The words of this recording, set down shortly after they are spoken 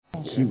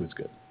he was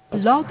good.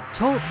 Blog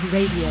Talk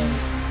Radio. All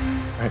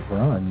right, we're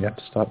on. You have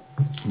to stop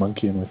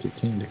monkeying with your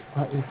candy.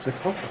 It's a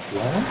cover.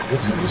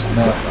 Yeah?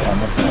 No, I'm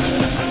not.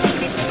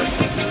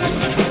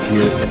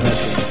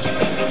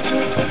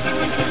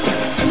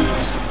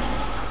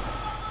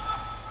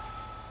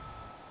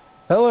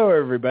 Hello,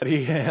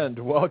 everybody, and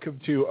welcome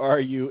to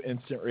RU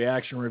Instant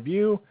Reaction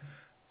Review.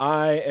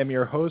 I am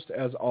your host,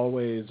 as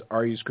always,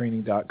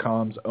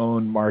 RUScreening.com's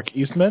own Mark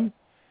Eastman.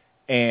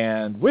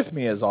 And with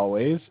me, as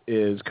always,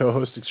 is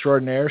co-host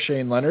extraordinaire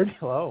Shane Leonard.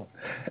 Hello.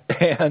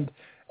 And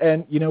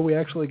you know, we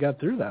actually got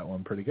through that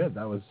one pretty good.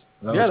 That one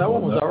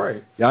was all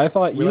right. Yeah, I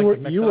thought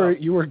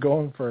you were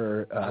going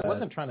for I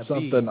wasn't trying to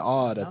something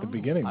odd at the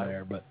beginning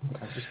there, but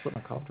I was just putting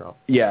a cough drop.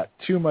 Yeah,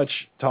 too much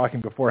talking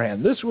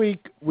beforehand. This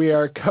week we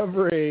are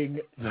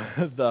covering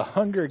the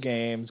Hunger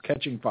Games: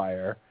 Catching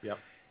Fire. Yep.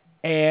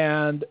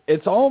 And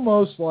it's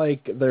almost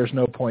like there's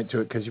no point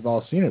to it because you've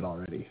all seen it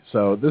already.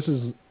 So this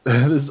is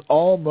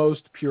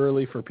almost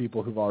purely for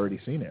people who've already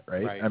seen it,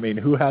 right? I mean,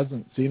 who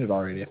hasn't seen it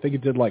already? I think it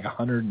did like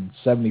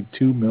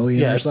 172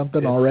 million or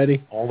something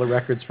already. All the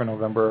records for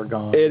November are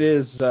gone. It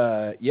is,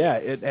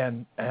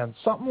 and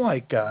something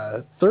like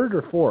third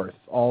or fourth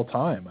all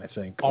time, I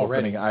think.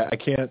 Already. Opening. I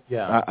can't.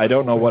 Yeah. I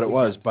don't know what it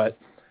was, but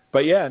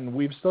yeah, and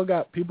we've still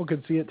got people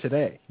could see it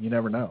today. You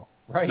never know.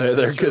 Right.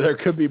 There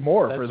could be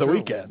more for the true.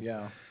 weekend.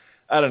 Yeah.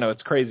 I don't know.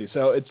 It's crazy.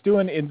 So it's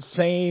doing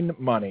insane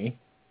money.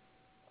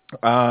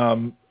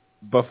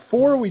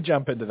 Before we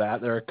jump into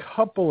that, there are a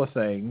couple of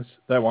things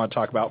that I want to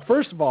talk about.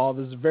 First of all,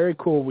 this is a very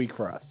cool week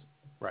for us.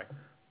 Right.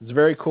 It's a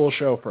very cool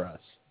show for us.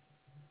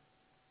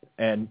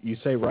 And you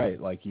say right,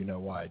 like you know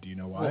why. Do you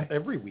know why? Well,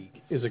 every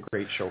week is a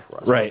great show for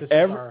us. Right. This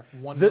is our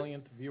 1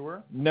 millionth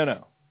viewer?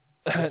 No.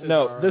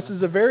 This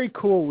is a very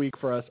cool week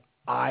for us,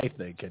 I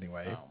think,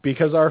 anyway, Oh.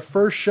 because our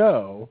first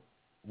show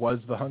was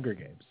The Hunger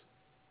Games.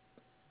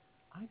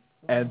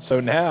 And so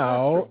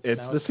now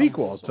it's the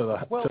sequel to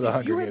the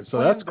Hunger Games. So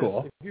that's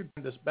cool. If you'd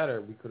done this better,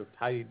 we could have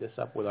tidied this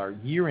up with our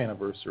year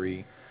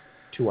anniversary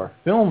to our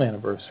film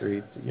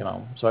anniversary.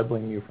 So I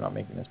blame you for not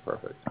making this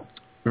perfect.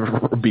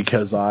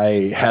 Because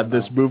I had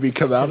this movie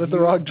come out at the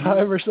wrong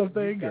time or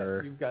something?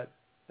 You've got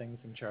things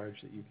in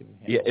charge that you can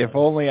handle. Yeah, if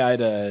only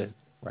I'd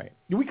right.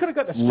 We could have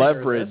gotten a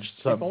leveraged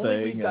something. If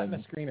only we'd gotten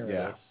a screener of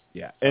this.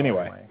 Yeah.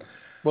 Anyway.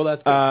 Well,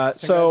 that's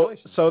good.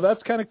 So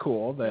that's kind of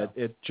cool that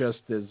it just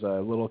is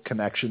a little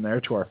connection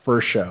there to our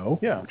first show,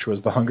 which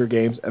was The Hunger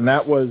Games, and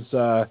that was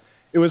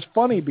it was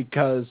funny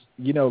because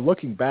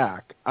looking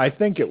back, I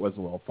think it was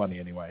a little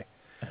funny anyway,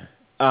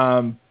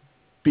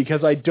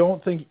 because I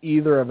don't think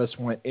either of us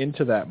went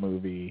into that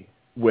movie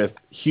with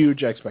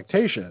huge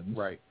expectations,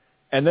 right?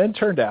 And then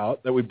turned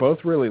out that we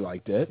both really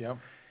liked it,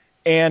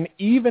 and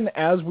even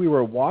as we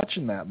were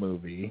watching that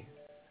movie,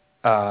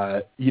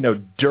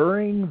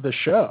 during the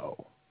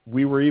show.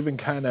 We were even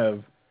kind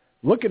of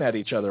looking at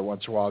each other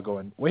once in a while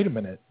going, wait a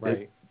minute,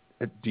 do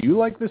you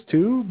like this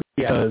too?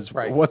 Because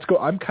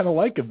I'm kind of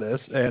liking this.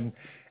 And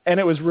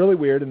it was really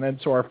weird. And then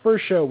so our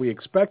first show, we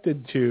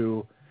expected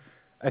to,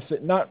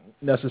 not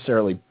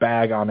necessarily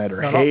bag on it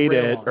or hate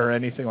it or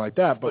anything like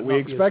that, but we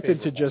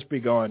expected to just be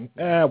going,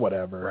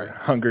 whatever,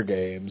 Hunger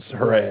Games,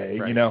 hooray,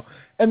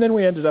 And then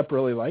we ended up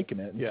really liking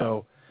it.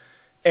 And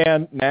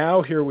and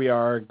now here we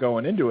are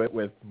going into it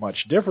with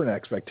much different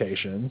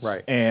expectations.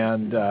 Right.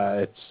 And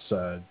it's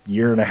a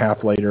year and a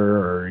half later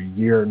or a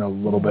year and a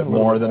little bit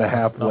more than a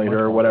half later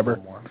or whatever.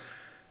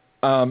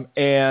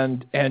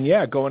 And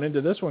going into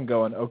this one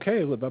going,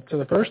 okay, live up to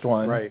the first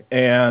one. Right.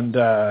 And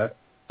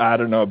I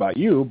don't know about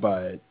you,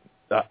 but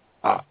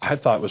I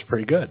thought it was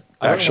pretty good,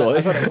 actually.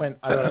 I thought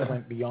it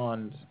went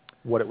beyond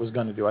what it was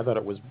going to do. I thought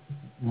it was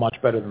much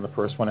better than the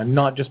first one, and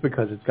not just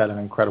because it's got an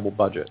incredible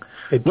budget.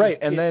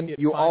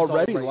 You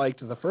already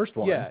liked the first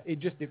one. Yeah,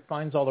 it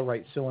finds all the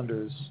right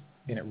cylinders,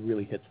 and it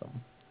really hits them.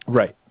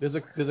 Right. There's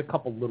a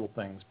couple little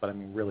things, but I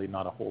mean, really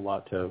not a whole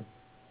lot to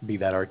be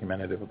that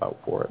argumentative about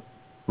for it.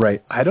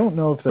 Right. I don't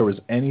know if there was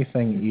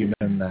anything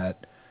even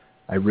that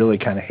I really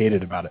kind of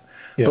hated about it.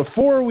 Yeah.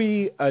 Before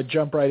we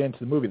jump right into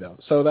the movie, though,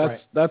 so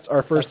that's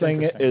our first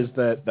thing is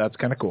that's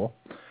kind of cool.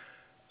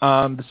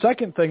 The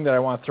second thing that I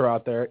want to throw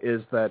out there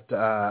is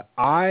that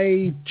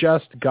I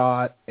just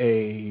got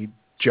a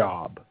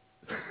job,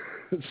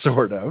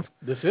 sort of.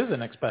 This is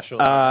an extra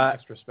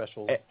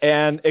special.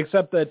 And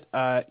except that,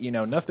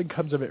 nothing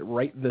comes of it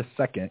right this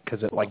second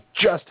because it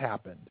just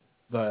happened.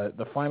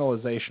 The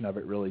finalization of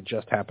it really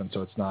just happened,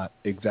 so it's not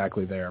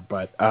exactly there.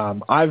 But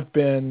I've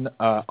been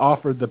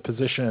offered the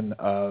position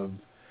of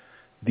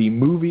the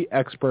movie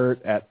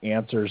expert at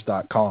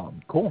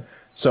Answers.com. Cool.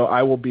 So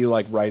I will be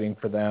writing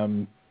for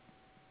them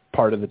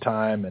part of the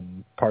time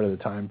and part of the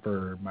time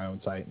for my own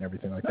site and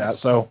everything like that.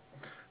 So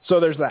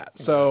there's that.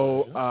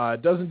 So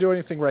it doesn't do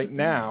anything right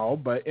now,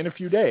 but in a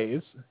few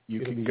days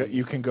you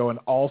can go and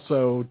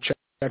also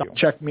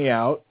check me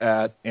out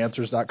at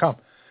Answers.com.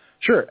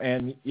 Sure,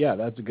 and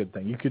that's a good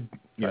thing. You could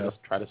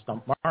try to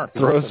stump Mark.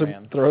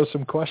 Throw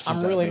some questions.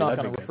 I'm really not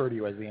going to refer to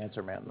you as the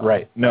answer man, though.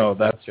 Right. No,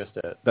 that's just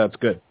it. That's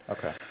good.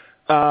 Okay.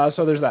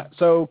 So there's that.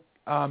 So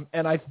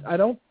and I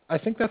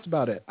that's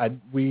about it.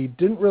 We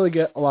didn't really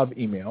get a lot of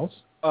emails.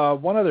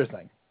 One other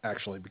thing,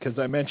 actually, because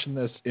I mentioned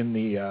this in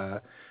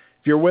the,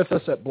 if you're with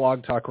us at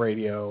Blog Talk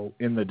Radio,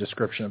 in the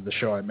description of the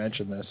show, I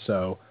mentioned this,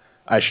 so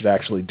I should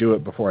actually do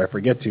it before I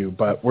forget to.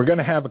 But we're going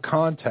to have a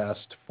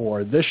contest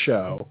for this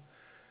show,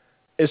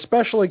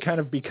 especially kind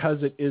of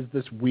because it is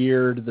this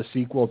weird, the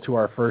sequel to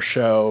our first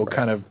show,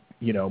 kind of,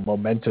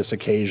 momentous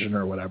occasion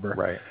or whatever.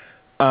 Right.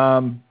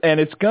 And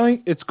it's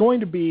going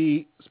to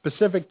be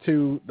specific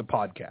to the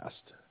podcast.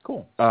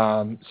 Cool.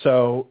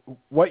 So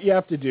what you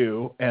have to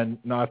do, and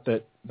not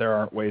that there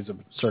aren't ways of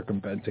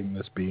circumventing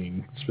this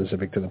being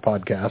specific to the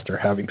podcast or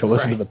having to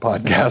listen to the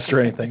podcast or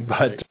anything,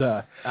 but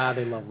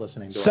they love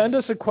listening to send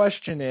us a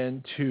question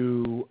in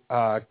to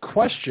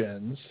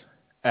questions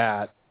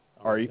at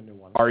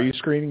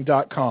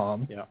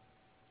areyouscreening.com. Yeah.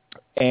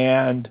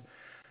 And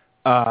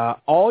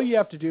all you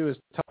have to do is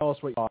tell us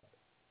what you thought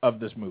of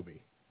this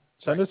movie.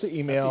 Send us an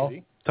email.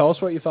 Tell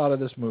us what you thought of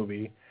this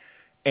movie,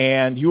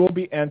 and you will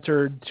be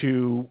entered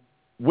to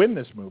win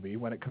this movie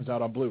when it comes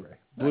out on Blu-ray.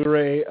 Nice.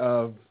 Blu-ray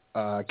of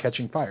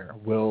Catching Fire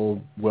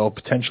will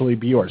potentially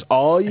be yours.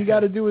 All you got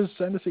to do is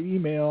send us an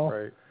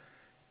email,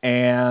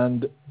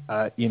 and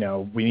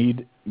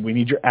we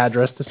need your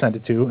address to send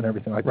it to and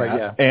everything like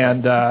that.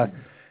 Yeah.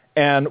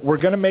 And we're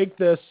going to make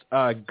this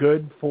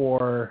good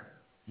for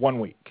 1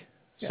 week.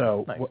 Yeah,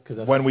 so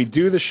when we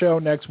do the show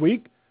next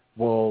week,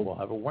 we'll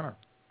have a winner.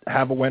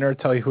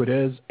 Tell you who it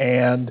is,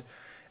 and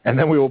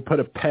then we will put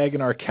a peg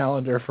in our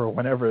calendar for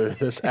whenever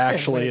this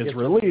actually is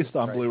released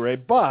on Blu-ray.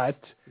 But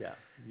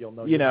you'll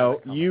know.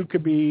 You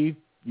could be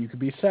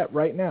set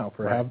right now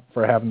for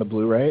having the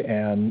Blu-ray,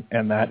 and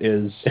that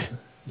is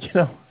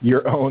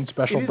your own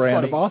special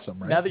brand of awesome.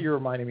 Right? Now that you're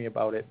reminding me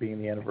about it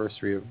being the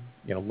anniversary of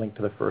Link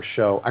to the First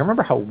Show, I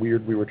remember how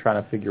weird we were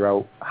trying to figure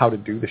out how to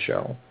do the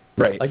show.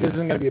 Right. Like, this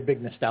isn't going to be a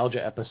big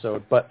nostalgia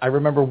episode, but I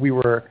remember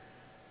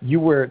you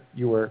were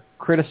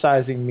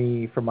criticizing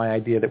me for my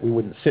idea that we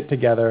wouldn't sit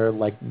together.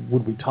 Like,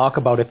 would we talk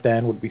about it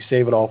then? Would we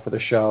save it all for the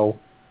show?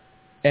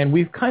 And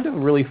we've kind of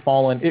really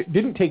fallen. It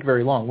didn't take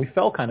very long. We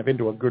fell kind of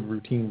into a good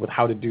routine with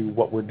how to do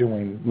what we're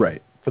doing.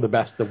 Right. For the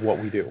best of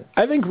what we do.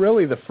 I think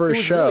really the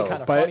first show. Really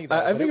kind of funny,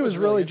 though, I think it was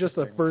really just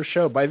the first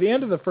show. By the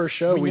end of the first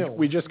show,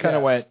 we just kind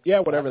of went,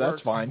 whatever,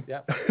 that's fine.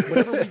 Yeah.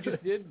 Whatever we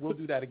just did, we'll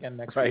do that again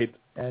next week.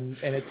 And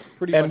it's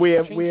pretty much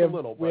changed we have a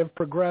little. We have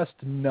progressed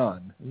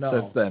none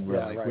since then,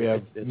 really. Right. We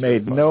have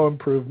made no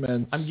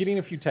improvements. I'm getting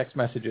a few text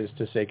messages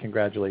to say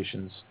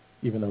congratulations,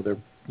 even though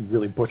they're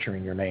really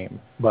butchering your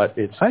name. But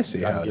I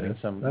see how it is.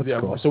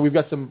 That's cool. So we've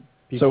got some.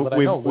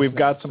 So we've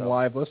got some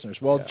live listeners.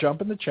 Well,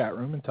 jump in the chat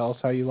room and tell us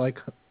how you liked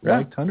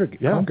Hunger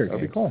Games.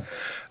 That'd be cool.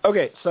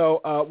 Okay, so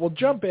we'll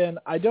jump in.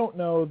 I don't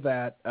know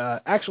that,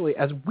 actually,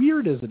 as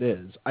weird as it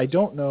is, I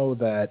don't know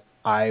that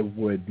I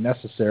would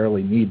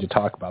necessarily need to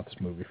talk about this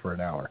movie for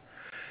an hour.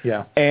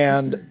 Yeah.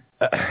 And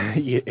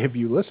if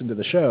you listen to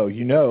the show,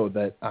 you know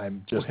that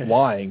I'm just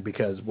lying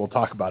because we'll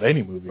talk about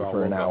any movie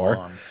for an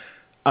hour.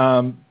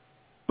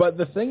 But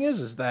the thing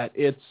is that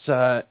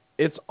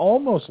it's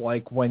almost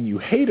like when you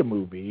hate a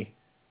movie,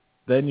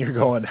 then you're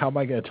going, how am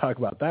I going to talk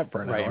about that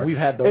for an hour? We've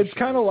had those. It's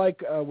kind of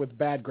like with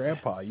Bad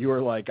Grandpa. You were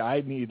like,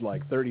 I need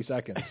like 30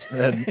 seconds,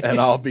 and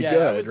I'll be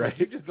good, right?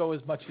 You just go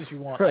as much as you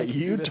want. Right,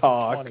 you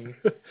talk.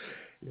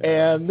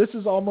 And this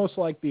is almost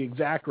like the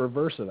exact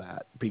reverse of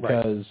that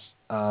because,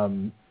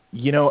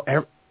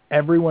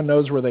 everyone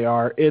knows where they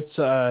are. It's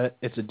a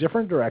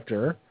different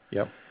director.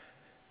 Yep.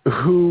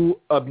 Who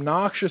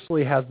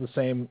obnoxiously has the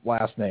same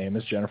last name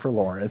as Jennifer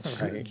Lawrence,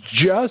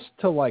 just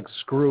to like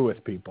screw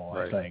with people,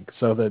 I think.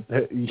 So that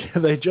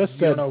they just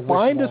said,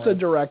 find us a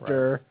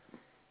director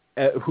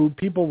who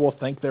people will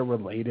think they're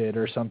related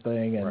or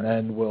something, and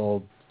then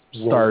we'll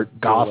start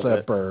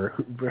gossip or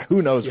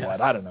who knows what.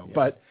 I don't know.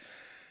 Yeah.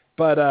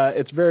 But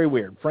it's very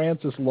weird.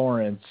 Francis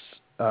Lawrence,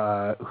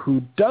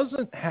 who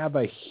doesn't have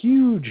a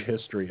huge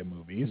history of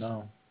movies.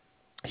 No.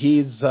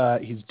 He's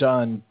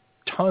done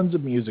tons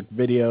of music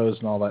videos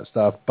and all that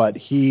stuff, but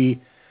he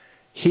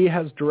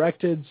has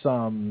directed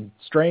some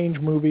strange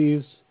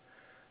movies,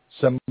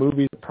 some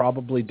movies that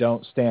probably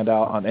don't stand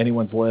out on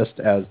anyone's list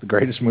as the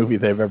greatest movie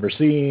they've ever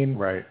seen.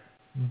 Right.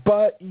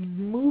 But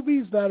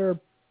movies that are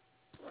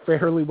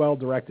fairly well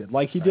directed.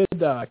 Like he did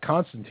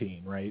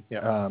Constantine, right?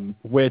 Yeah.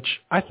 Which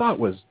I thought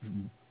was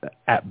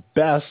at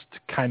best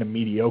kind of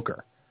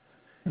mediocre.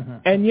 Mm-hmm.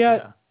 And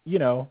yet,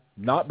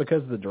 not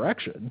because of the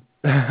direction.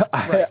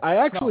 I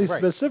actually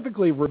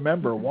specifically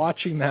remember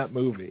watching that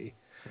movie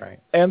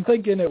and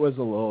thinking it was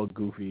a little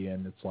goofy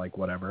and it's like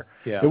whatever.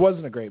 Yeah. It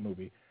wasn't a great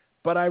movie.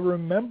 But I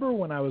remember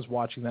when I was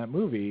watching that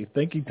movie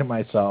thinking to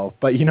myself,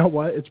 but you know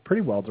what? It's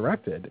pretty well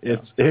directed. Yeah.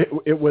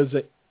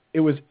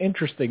 It was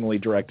interestingly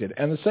directed.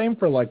 And the same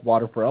for like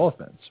Water for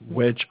Elephants,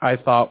 which I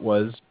thought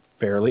was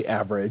fairly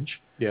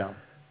average. Yeah.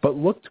 But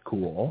looked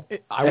cool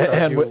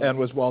and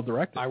was well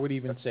directed. I would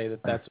even say that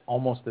that's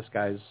almost this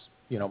guy's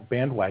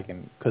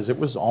bandwagon, because it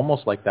was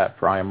almost like that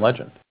for I Am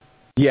Legend.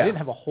 Yeah. They didn't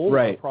have a whole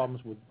lot of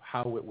problems with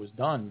how it was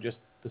done, just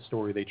the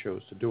story they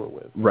chose to do it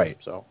with. Right.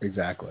 So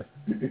exactly.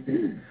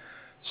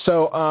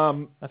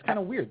 So that's kind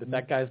of weird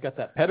that guy's got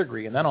that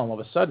pedigree, and then all of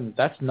a sudden,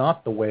 that's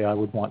not the way I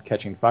would want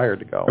Catching Fire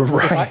to go.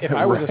 Right. If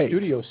I was a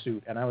studio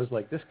suit and I was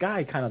like, this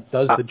guy kind of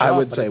does the job, I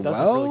would but say, it does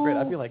it really great.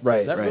 I'd be like,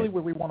 is that really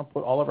where we want to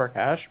put all of our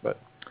cash? But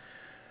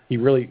he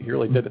really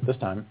did it this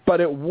time.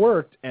 But it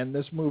worked, and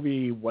this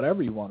movie,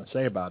 whatever you want to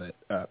say about it,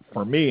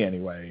 for me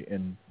anyway,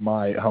 in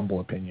my humble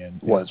opinion,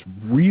 was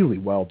really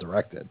well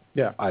directed.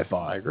 Yeah, I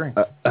thought. I agree.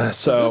 There's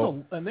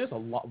a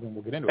lot, when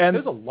we'll get into it,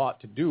 there's a lot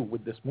to do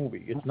with this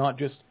movie. It's not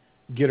just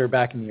get her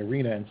back in the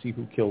arena and see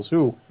who kills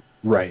who.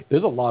 Right.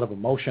 There's a lot of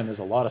emotion. There's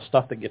a lot of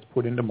stuff that gets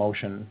put into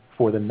motion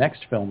for the next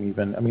film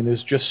even. I mean,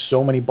 there's just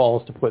so many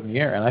balls to put in the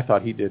air, and I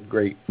thought he did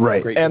great.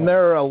 Right. Great and job.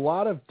 there are a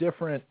lot of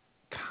different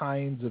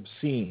kinds of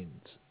scenes.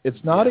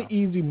 It's not an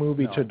easy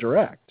movie to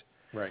direct.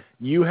 Right.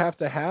 You have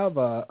to have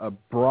a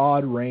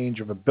broad range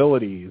of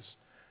abilities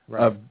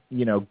of,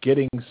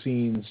 getting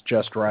scenes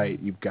just right.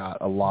 You've got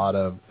a lot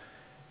of,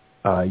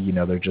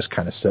 they're just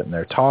kind of sitting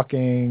there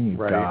talking.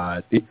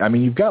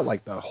 You've got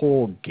like the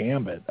whole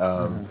gambit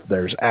of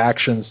there's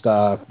action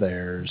stuff.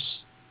 There's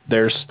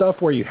stuff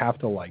where you have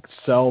to like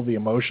sell the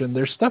emotion.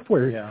 There's stuff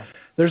where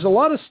there's a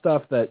lot of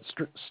stuff that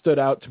stood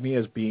out to me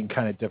as being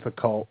kind of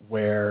difficult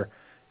where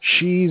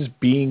she's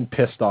being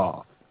pissed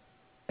off.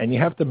 And you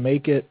have to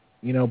make it,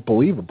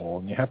 believable,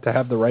 and you have to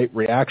have the right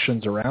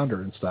reactions around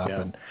her and stuff.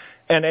 Yeah.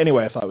 And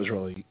anyway, I thought it was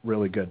really,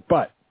 really good.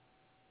 But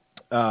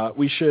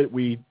we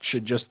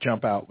should just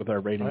jump out with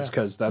our ratings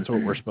because that's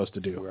what we're supposed to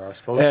do. We are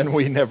supposed to. And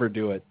we never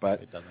do it.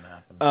 But it doesn't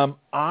happen.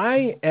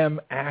 I am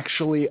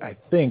actually, I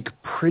think,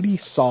 pretty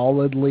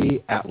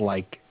solidly at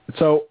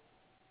so.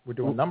 We're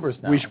doing numbers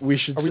now. We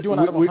should. Are we doing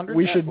out of 100?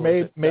 We should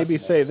maybe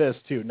say this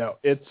too. No,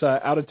 it's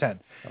out of 10.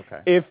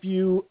 Okay. If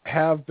you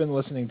have been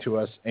listening to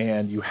us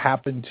and you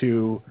happen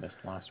to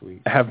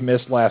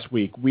missed last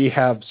week, we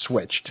have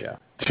switched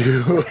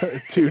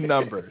to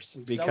numbers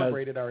because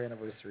celebrated our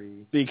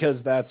anniversary. Because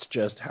that's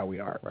just how we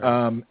are.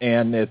 Right.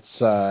 And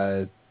it's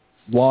a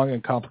long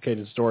and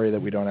complicated story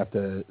that we don't have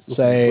to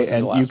say,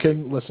 and you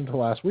can listen to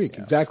last week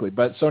exactly.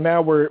 But so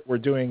now we're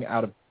doing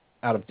out of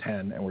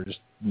 10, and we're just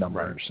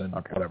numbers and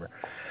whatever.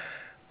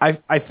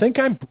 I think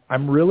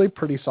I'm really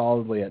pretty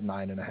solidly at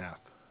 9.5.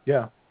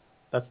 Yeah.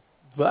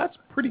 That's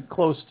pretty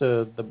close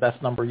to the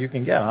best number you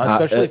can get, huh?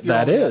 Especially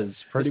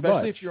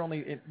if if you're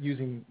only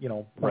using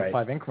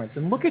 0.5 increments.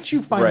 And look at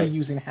you finally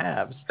using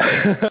halves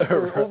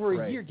for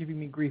over a year, giving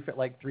me grief at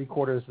like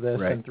 3/4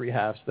 this and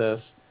 3/2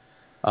 this.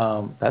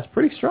 That's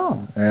pretty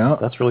strong. Yeah,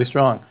 that's really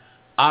strong.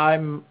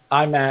 I'm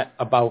at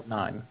about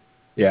 9.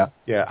 Yeah,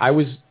 yeah. I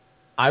was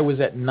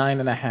at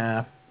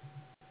 9.5,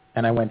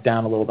 and I went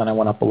down a little, then I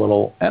went up a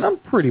little, and I'm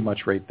pretty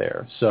much right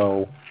there.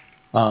 So.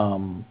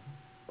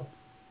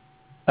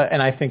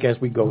 And I think as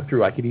we go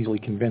through, I could easily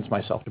convince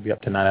myself to be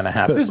up to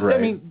 9.5. I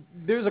mean,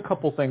 there's a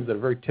couple things that are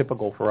very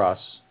typical for us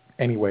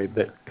anyway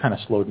that kind of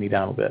slowed me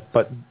down a bit,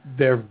 but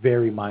they're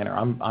very minor.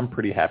 I'm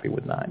pretty happy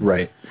with 9.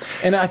 Right.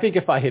 And I think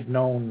if I had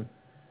known,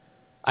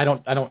 I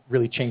don't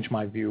really change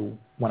my view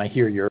when I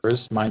hear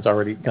yours. Mine's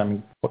already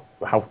gone.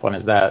 How fun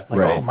is that? Like,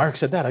 oh, Mark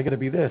said that. I got to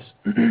be this.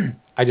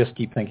 I just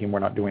keep thinking we're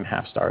not doing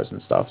half stars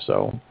and stuff.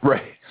 So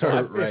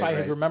if I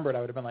had remembered,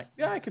 I would have been like,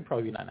 yeah, I could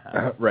probably be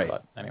 9.5. Right.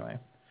 But anyway.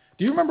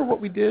 Do you remember what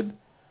we did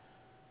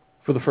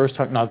for the first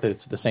time? Not that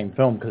it's the same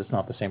film because it's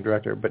not the same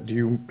director, but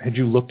had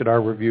you looked at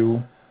our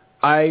review?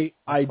 I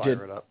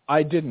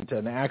didn't,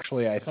 and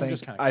actually I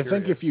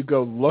think if you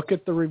go look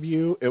at the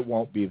review, it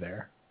won't be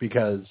there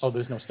because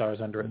there's no stars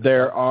under it.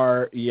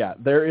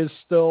 There is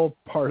still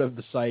part of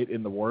the site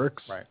in the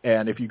works,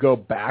 and if you go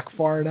back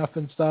far enough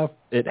and stuff,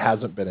 it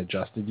hasn't been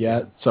adjusted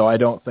yet, so I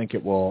don't think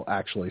it will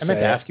actually. I meant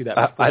to ask you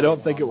that. I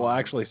don't think it will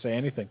actually say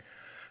anything.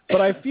 But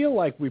I feel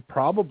like we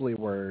probably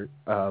were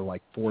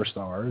like 4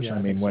 stars. Yeah,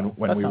 I mean, when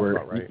we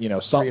were,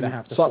 something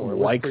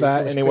like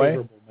that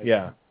anyway.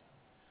 Yeah.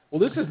 Well,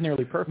 this is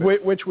nearly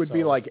perfect. Which would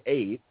be like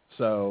 8.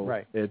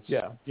 So it's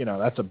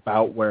that's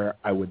about where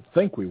I would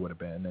think we would have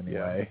been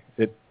anyway.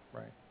 Yeah. It'd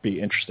be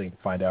interesting to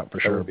find out for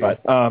sure. But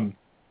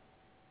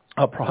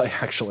I'll probably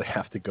actually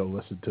have to go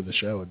listen to the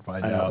show and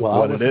find out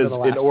what it is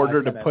in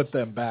order to put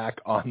them back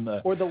on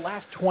the... Or the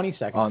last 20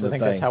 seconds. I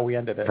think that's how we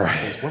ended it.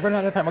 Right. We're running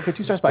out of time. Okay,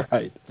 2 stars back.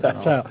 Right. That's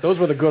how. Those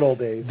were the good old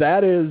days.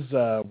 That is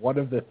one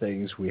of the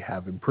things we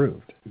have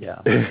improved.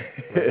 Yeah.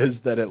 Is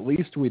that at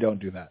least we don't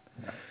do that.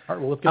 Yeah. All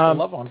right, well, let's get the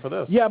love on for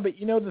this. Yeah, but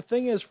the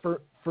thing is, for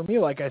me,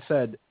 like I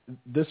said,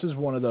 this is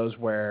one of those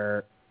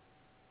where,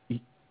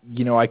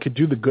 I could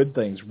do the good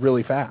things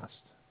really fast.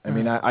 I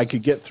mean, I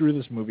could get through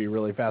this movie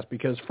really fast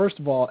because, first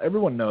of all,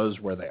 everyone knows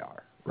where they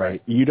are,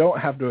 right? You don't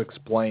have to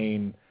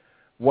explain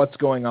what's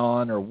going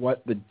on or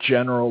what the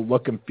general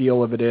look and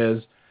feel of it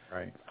is.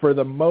 Right. For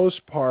the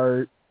most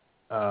part,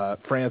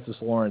 Francis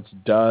Lawrence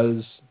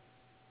does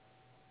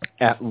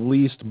at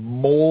least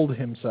mold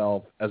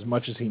himself as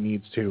much as he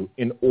needs to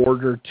in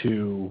order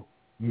to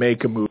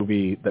make a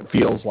movie that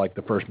feels like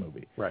the first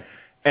movie. Right.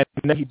 And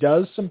then he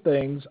does some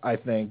things, I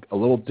think, a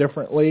little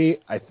differently.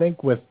 I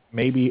think with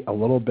maybe a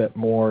little bit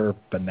more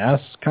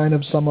finesse, kind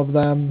of some of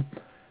them,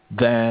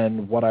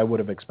 than what I would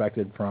have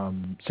expected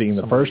from seeing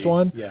the first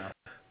one. Yeah.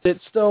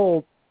 it's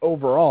still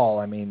overall,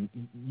 I mean,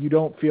 you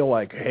don't feel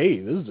like, hey,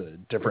 this is a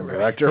different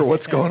director.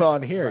 What's going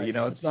on here? Right. You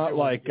know, it's not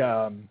like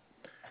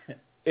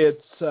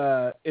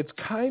it's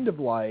kind of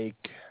like,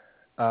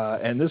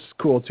 and this is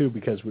cool too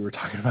because we were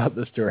talking about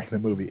this during the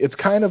movie. It's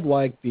kind of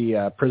like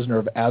the Prisoner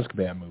of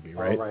Azkaban movie,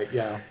 right? Oh, right.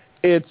 Yeah.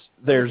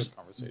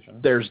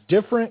 There's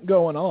different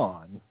going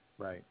on.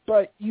 Right.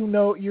 But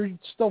you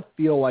still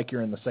feel like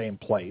you're in the same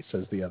place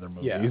as the other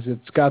movies. Yeah.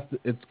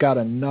 It's got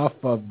enough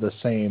of the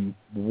same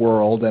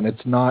world, and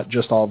it's not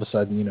just all of a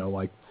sudden,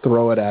 like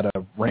throw it at a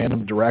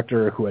random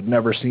director who had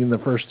never seen the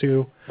first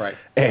two. Right.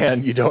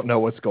 And you don't know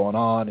what's going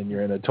on, and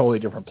you're in a totally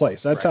different place.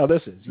 That's how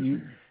this is.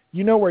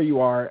 You know where you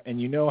are, and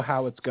you know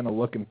how it's going to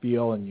look and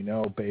feel, and you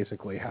know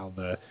basically how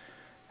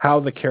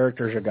the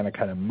characters are going to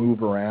kind of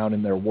move around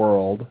in their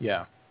world.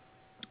 Yeah.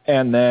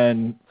 And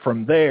then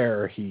from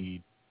there,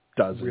 he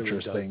does really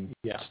interesting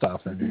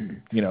stuff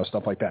and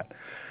stuff like that.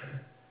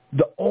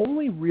 The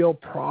only real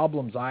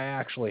problems I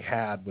actually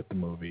had with the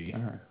movie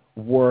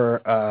were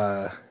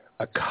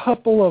a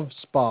couple of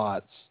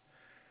spots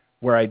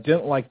where I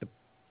didn't like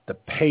the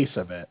pace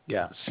of it.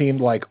 Yeah.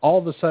 Seemed like all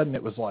of a sudden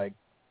it was like,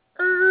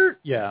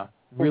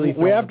 really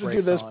we have to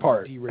do this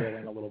part,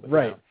 derailing a little bit,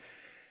 right?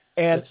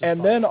 And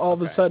then all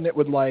of a sudden it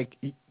would like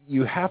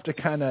you have to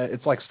kind of,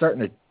 it's like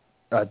starting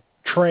a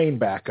train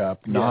back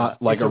up,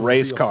 not like a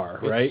race car,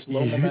 right?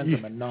 Slow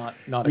momentum and not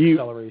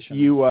acceleration.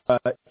 You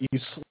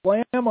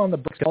slam on the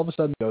brakes, all of a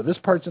sudden go, this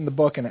part's in the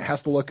book and it has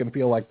to look and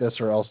feel like this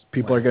or else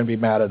people are going to be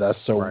mad at us,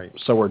 so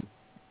we're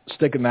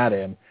sticking that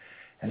in.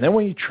 And then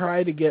when you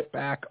try to get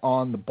back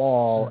on the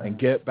ball and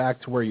get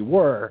back to where you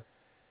were,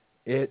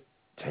 it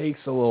takes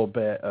a little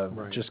bit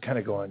of just kind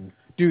of going...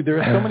 Dude,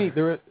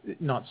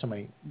 not so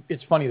many.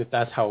 It's funny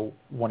that's how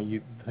one of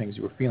the things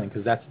you were feeling,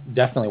 because that's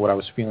definitely what I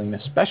was feeling,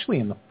 especially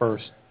in the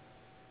first...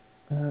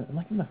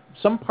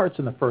 some parts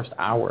in the first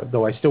hour,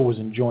 though I still was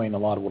enjoying a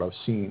lot of what I was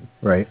seeing.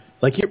 Right.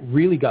 Like, it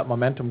really got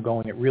momentum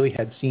going. It really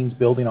had scenes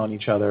building on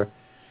each other.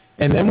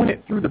 And then when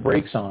it threw the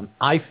brakes on,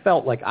 I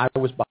felt like I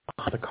was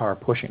behind the car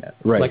pushing it.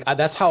 Right. Like,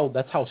 that's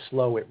how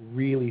slow it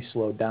really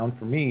slowed down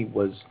for me,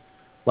 was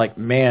like,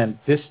 man,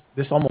 this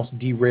almost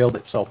derailed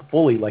itself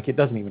fully. Like, it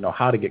doesn't even know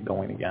how to get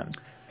going again.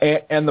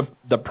 And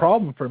the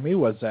problem for me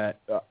was that,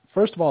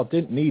 first of all, it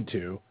didn't need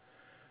to.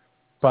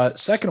 But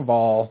second of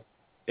all,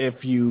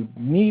 if you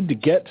need to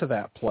get to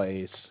that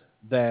place,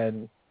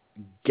 then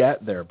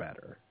get there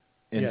better.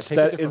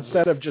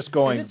 Instead of just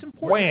going,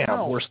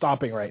 wham, we're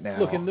stopping right now.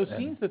 Look, in those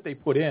scenes that they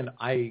put in,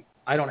 I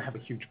don't have a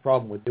huge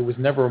problem with. There was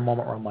never a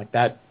moment where I'm like,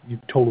 that, you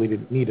totally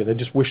didn't need it. I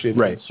just wish it had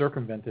been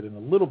circumvented in a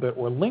little bit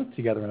or linked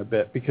together in a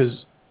bit,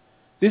 because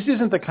this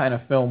isn't the kind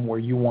of film where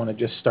you want to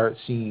just start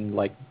seeing,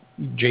 like,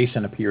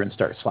 Jason appear and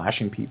start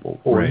slashing people,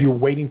 or you're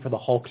waiting for the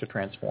Hulk to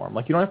transform.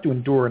 Like, you don't have to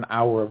endure an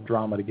hour of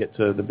drama to get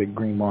to the big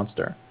green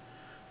monster.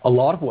 A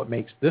lot of what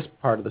makes this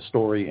part of the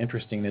story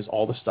interesting is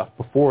all the stuff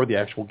before the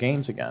actual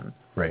games again.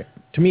 Right.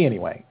 To me,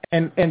 anyway.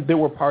 And there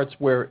were parts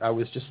where I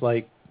was just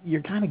like,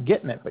 you're kind of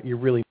getting it, but you're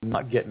really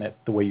not getting it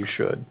the way you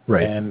should.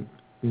 Right. And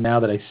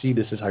now that I see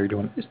this is how you're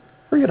doing it, just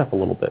hurry it up a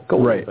little bit. Go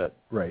a little bit.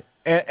 Right.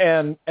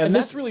 And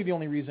that's really the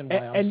only reason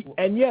why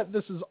and yet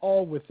this is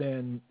all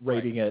within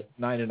rating it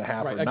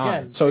 9.5 or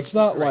 9. So it's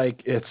not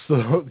like it's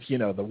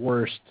the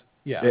worst.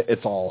 Yeah.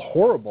 It's all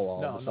horrible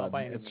all of a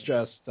sudden. It's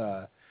just...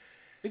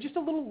 It's just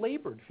a little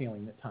labored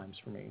feeling at times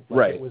for me.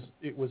 Like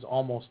It was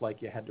almost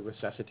like you had to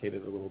resuscitate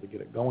it a little to get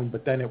it going,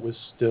 but then it was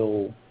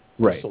still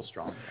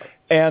strong.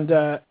 And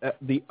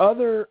the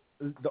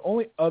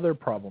only other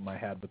problem I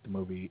had with the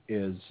movie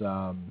is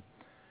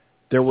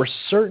there were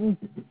certain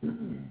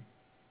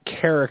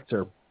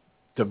character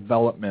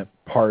development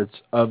parts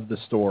of the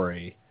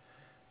story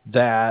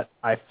that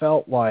I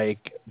felt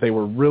like they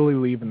were really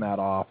leaving that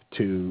off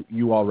to,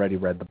 you already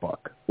read the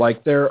book.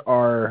 Like, there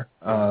are,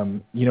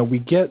 we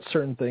get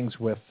certain things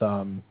with,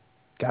 God,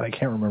 I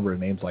can't remember her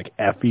names, like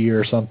Effie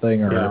or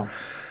something, or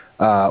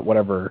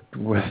whatever,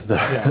 with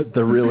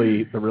the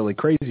really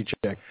crazy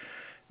chick.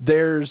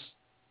 There's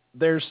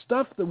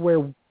stuff that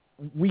where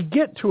we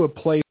get to a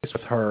place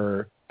with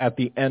her at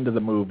the end of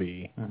the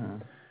movie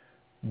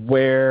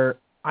where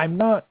I'm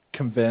not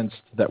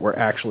convinced that we're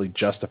actually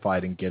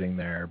justified in getting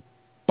there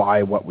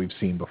by what we've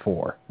seen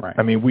before. Right.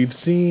 I mean, we've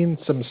seen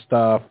some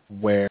stuff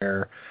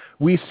where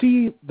we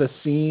see the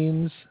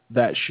scenes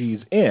that she's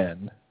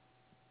in,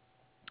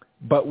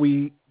 but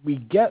we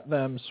get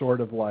them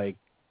sort of like,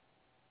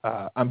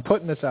 I'm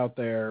putting this out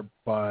there,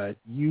 but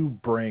you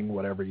bring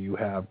whatever you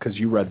have because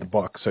you read the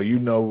book, so you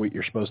know what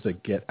you're supposed to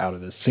get out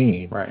of this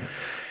scene. Right.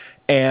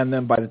 And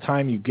then by the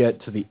time you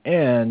get to the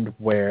end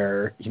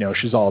where,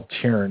 she's all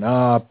tearing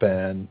up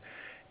and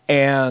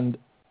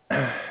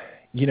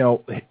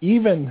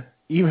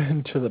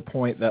even to the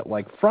point that,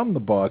 like, from the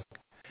book,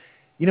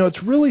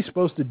 it's really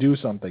supposed to do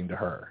something to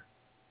her.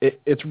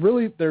 There's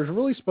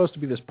really supposed to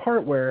be this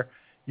part where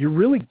you're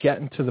really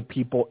getting to the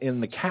people in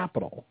the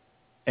Capitol.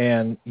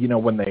 And,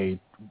 when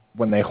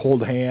they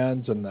hold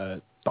hands and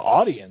the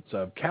audience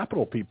of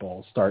Capitol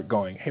people start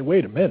going, hey,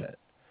 wait a minute.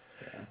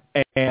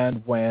 Yeah.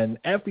 And when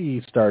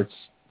Effie starts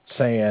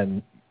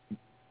saying,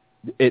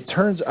 it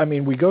turns, I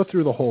mean, we go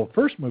through the whole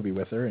first movie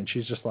with her, and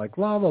she's just like,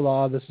 la, la,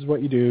 la, this is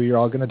what you do. You're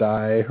all going to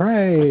die.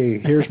 Hooray,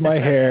 here's my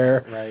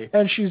hair. Right.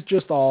 And she's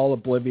just all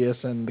oblivious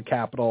in the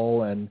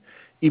Capitol, and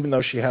even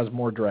though she has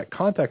more direct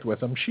contact with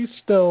him, she's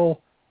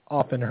still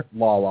off in her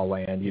la-la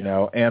land, you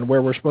know. And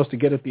where we're supposed to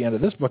get at the end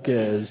of this book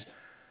is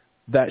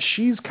that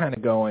she's kind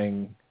of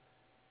going,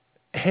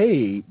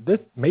 hey,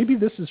 maybe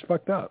this is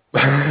fucked up,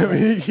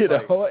 you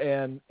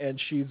know,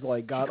 and she's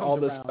like got all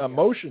this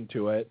emotion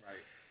to it. Right.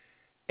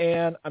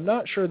 And I'm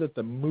not sure that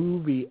the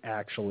movie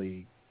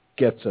actually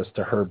gets us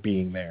to her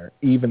being there,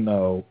 even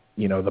though,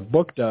 you know, the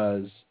book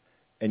does,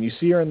 and you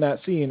see her in that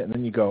scene, and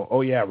then you go,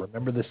 oh, yeah,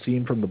 remember the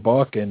scene from the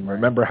book, and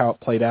remember how it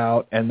played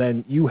out, and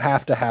then you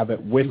have to have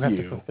it with you, have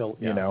to fulfill,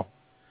 you know.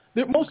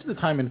 Most of the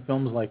time in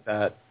films like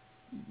that,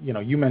 you know,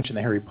 you mentioned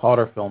the Harry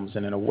Potter films,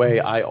 and in a way,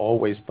 I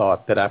always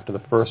thought that after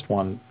the first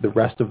one, the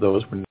rest of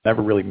those were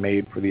never really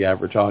made for the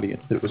average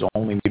audience, that it was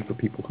only made for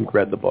people who'd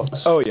read the books.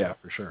 Oh, yeah,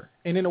 for sure.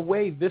 And in a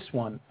way, this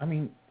one, I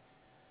mean,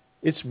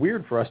 it's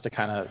weird for us to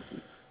kind of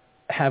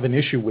have an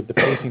issue with the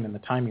pacing and the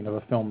timing of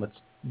a film that's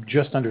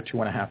just under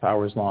 2.5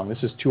 hours long.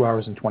 This is 2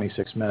 hours and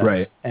 26 minutes.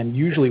 Right. And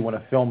usually when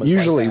a film is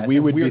usually like that, we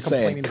would be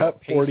saying, cut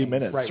 40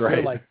 minutes, right?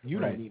 We're like, you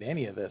don't need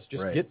any of this.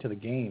 Just get to the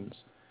games.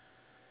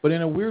 But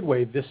in a weird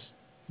way, this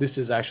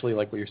is actually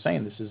like what you're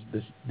saying. This is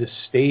this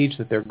stage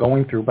that they're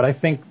going through. But I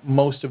think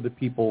most of the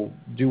people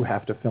do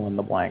have to fill in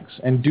the blanks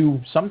and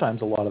do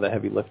sometimes a lot of the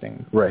heavy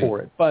lifting for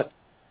it. But,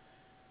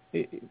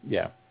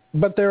 yeah.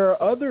 But there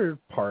are other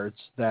parts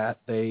that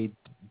they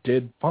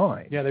did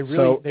fine. Yeah, they really.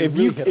 So they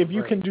if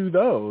you can do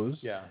those,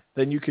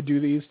 then you could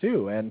do these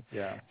too. And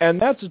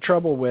that's the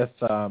trouble with,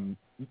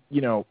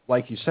 you know,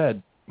 like you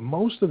said,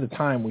 most of the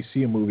time we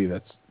see a movie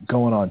that's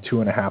going on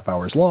 2.5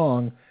 hours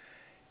long,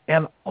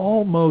 and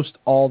almost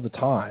all the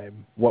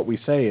time what we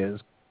say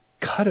is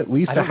cut at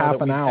least a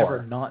half an hour.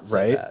 Ever not said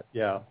right? That.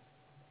 Yeah.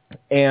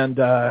 And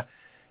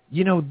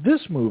you know,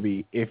 this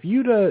movie, if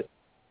you'd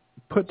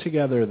put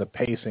together the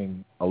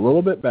pacing a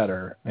little bit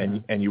better,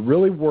 and you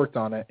really worked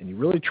on it, and you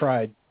really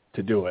tried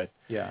to do it,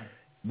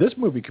 this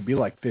movie could be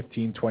like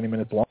 15, 20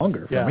 minutes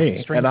longer for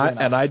me, and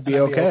I'd be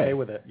okay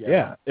with it.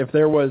 Yeah. If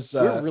there was,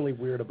 we're really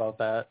weird about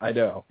that. I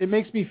know. It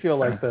makes me feel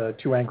like the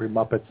Two Angry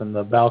Muppets in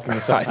the balcony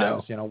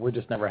sometimes. You know, we're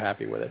just never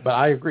happy with it. But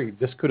I agree,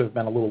 this could have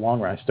been a little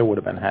longer. I still would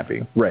have been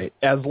happy. Right,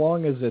 as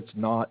long as it's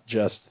not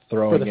just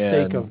throwing for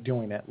the sake of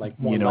doing it, like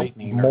more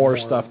lightning, more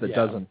stuff that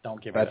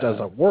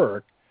doesn't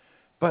work.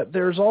 But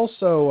there's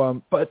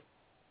also, but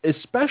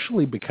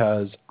especially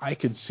because I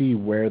could see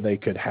where they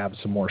could have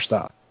some more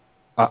stuff.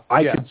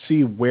 I could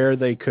see where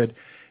they could,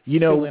 you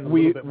know,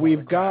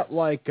 we've got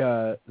like,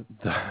 I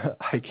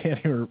can't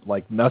even,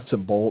 like Nuts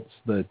and Bolts,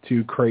 the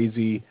two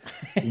crazy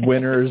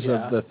winners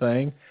of the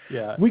thing.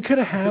 Yeah. We could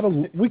have had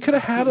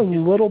a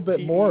little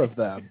bit more of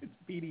them. It's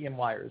Beatty and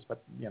Wires,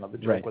 but, you know, the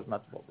joke was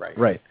Nuts and Bolts, right?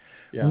 Right.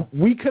 Yeah.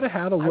 We could have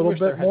had a little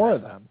bit more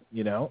of them,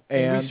 you know.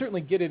 And we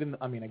certainly get it in,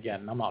 I mean,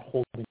 again, I'm not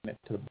holding it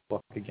to the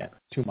book again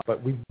too much,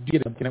 but we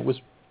get it, and it was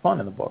fun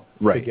in the book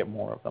to get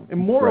more of them. And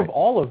more of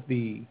all of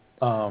the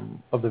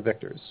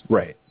victors.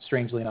 Right.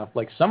 Strangely enough.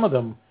 Like some of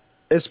them.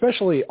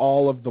 Especially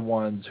all of the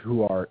ones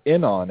who are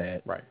in on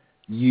it. Right.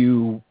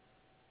 You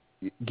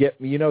get,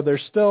 you know,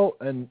 there's still,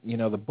 and, you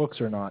know, the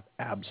books are not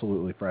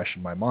absolutely fresh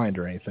in my mind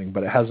or anything,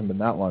 but it hasn't been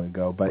that long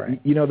ago.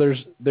 But, you know,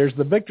 there's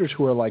the victors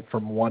who are like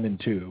from 1 and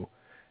 2.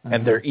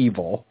 And they're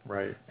evil.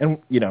 Right. And,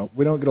 you know,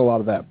 we don't get a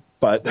lot of that.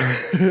 But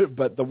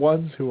but the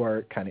ones who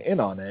are kind of in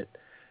on it,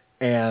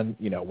 and,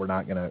 you know, we're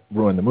not going to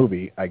ruin the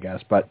movie, I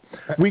guess, but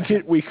we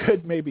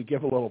could maybe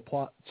give a little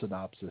plot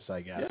synopsis,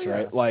 I guess,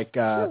 right? Like,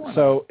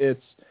 so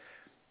it's,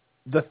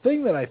 the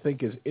thing that I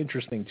think is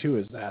interesting, too,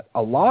 is that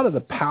a lot of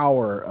the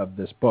power of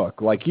this book,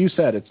 like you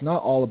said, it's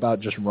not all about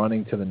just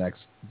running to the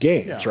next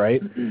games,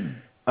 right?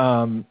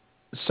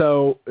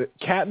 So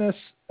Katniss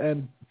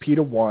and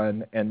Peeta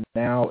won, and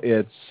now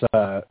it's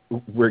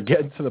we're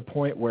getting to the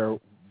point where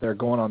they're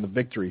going on the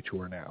victory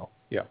tour now.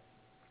 Yeah.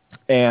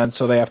 And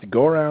so they have to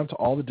go around to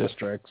all the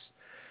districts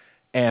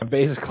and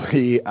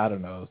basically, I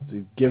don't know,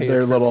 give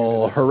their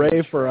little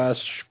hooray for us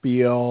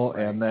spiel,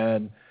 and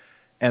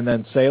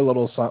then say a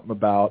little something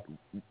about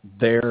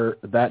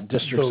that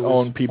district's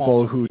own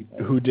people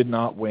who did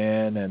not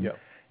win,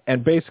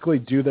 and basically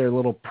do their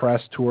little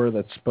press tour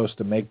that's supposed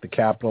to make the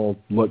Capitol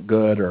look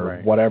good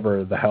or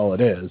whatever the hell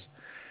it is.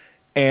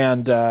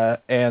 And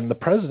the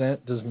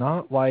president does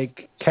not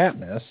like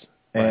Katniss,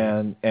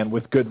 and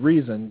with good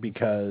reason,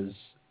 because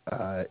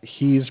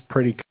he's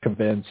pretty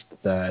convinced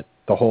that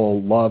the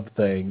whole love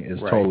thing is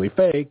totally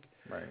fake.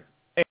 Right.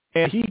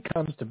 And he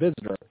comes to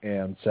visit her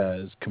and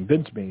says,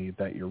 convince me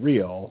that you're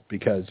real,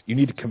 because you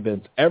need to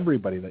convince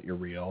everybody that you're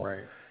real.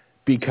 Right.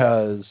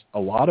 Because a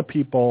lot of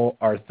people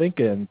are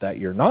thinking that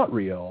you're not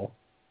real,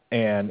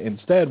 and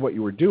instead what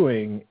you were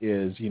doing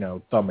is, you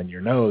know, thumbing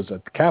your nose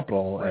at the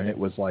Capitol, and it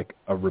was like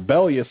a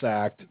rebellious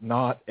act,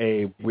 not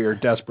a we're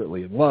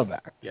desperately in love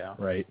act. Yeah.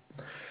 Right.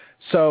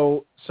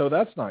 So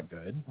that's not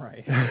good.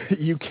 Right.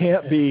 You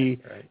can't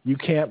be you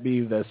can't be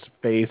this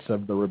face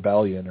of the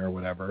rebellion or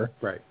whatever.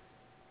 Right.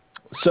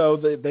 So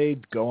they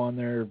go on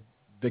their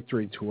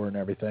victory tour and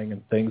everything,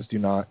 and things do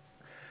not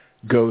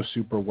go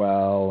super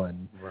well,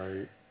 and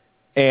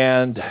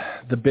and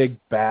the big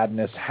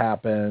badness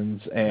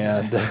happens,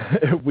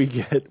 and we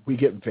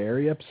get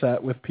very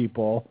upset with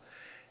people,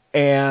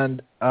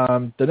 and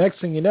the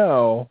next thing you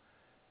know,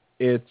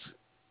 it's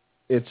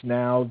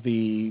now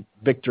the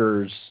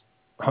victors'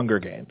 Hunger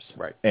Games,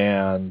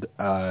 and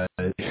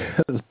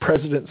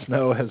President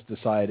Snow has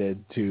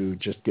decided to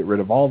just get rid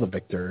of all the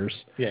victors.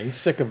 Yeah, he's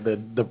sick of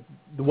the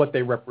what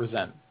they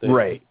represent.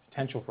 The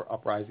potential for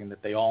uprising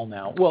that they all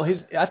now. Well,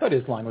 I thought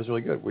his line was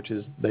really good, which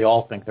is they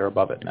all think they're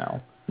above it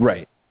now.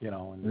 Right.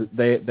 And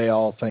they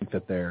all think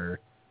that they're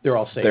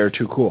all safe. They're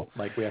too cool.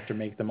 Like we have to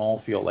make them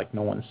all feel like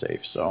no one's safe.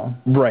 So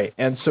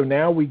and so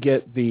now we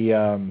get the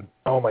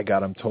oh my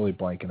God, I'm totally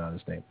blanking on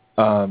his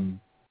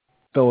name.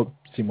 Philip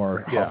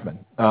Seymour Hoffman.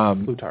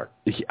 Plutarch.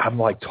 I'm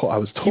like, I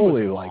was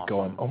totally like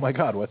going, oh my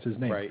God, what's his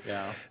name? Right,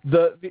 yeah.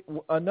 The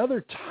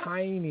another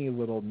tiny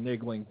little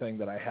niggling thing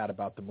that I had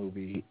about the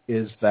movie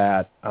is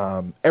that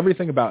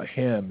everything about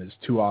him is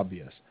too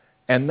obvious.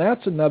 And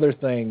that's another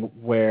thing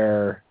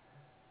where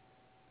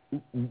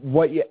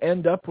what you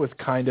end up with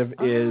kind of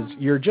is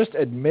you're just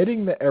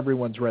admitting that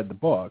everyone's read the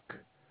book,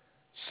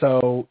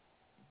 so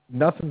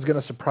nothing's going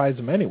to surprise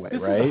them anyway,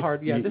 this right? Is a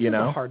hard, this is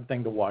a hard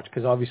thing to watch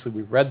because obviously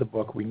we've read the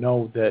book. We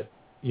know that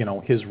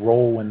his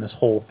role in this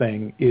whole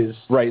thing is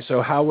right.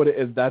 So how would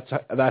it? That's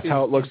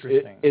how it looks.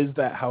 Is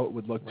that how it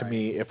would look to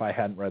me if I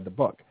hadn't read the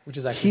book? Which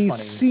is actually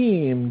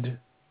funny.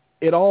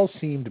 It all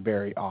seemed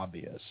very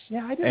obvious.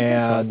 Yeah, I didn't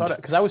think so. I thought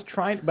because I was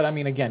trying, but I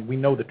mean, again, we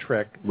know the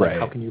trick. Like,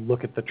 how can you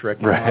look at the trick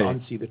and not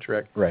unsee the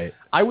trick? Right.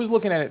 I was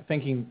looking at it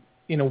thinking,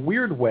 in a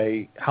weird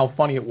way, how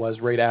funny it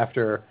was right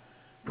after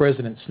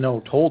President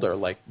Snow told her,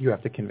 like, you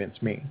have to convince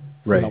me.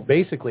 Right.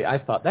 Basically, I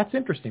thought that's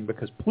interesting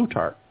because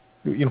Plutarch,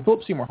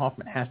 Philip Seymour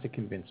Hoffman has to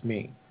convince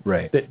me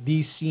that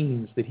these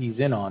scenes that he's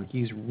in on,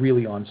 he's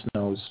really on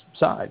Snow's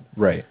side.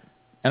 Right.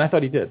 And I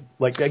thought he did.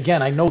 Like,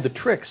 again, I know the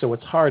trick, so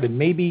it's hard. And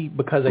maybe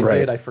because I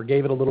did, I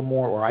forgave it a little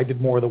more, or I did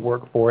more of the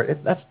work for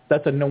it.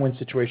 That's a no-win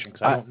situation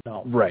because I don't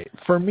know. Right.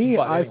 For me,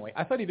 anyway,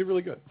 I thought he did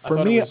really good.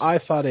 I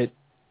thought it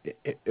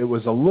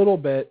was a little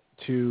bit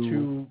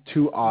too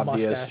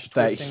obvious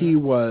that he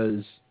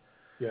was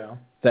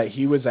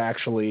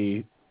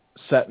actually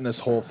setting this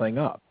whole thing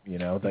up.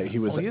 That he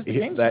was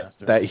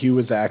that he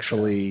was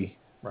actually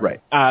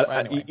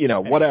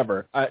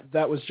whatever.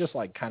 That was just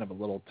like kind of a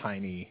little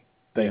tiny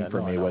thing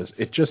for me. Was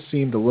it just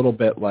seemed a little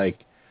bit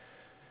like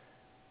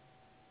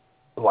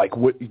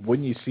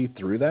wouldn't you see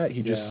through that?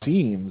 He just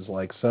seems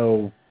like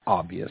so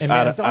obvious. And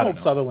man, Donald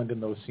Sutherland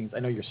in those scenes, I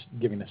know you're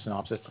giving a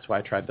synopsis, that's why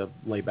I tried to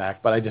lay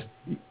back, but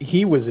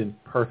he was in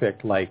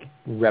perfect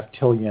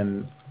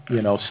reptilian,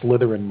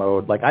 Slytherin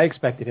mode. Like I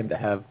expected him to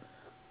have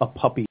a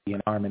puppy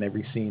an arm in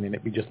every scene and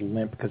it'd be just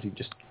limp because he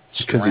just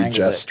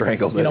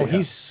strangled it.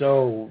 He's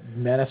so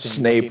menacing.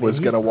 Snape was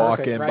going to walk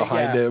in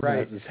behind him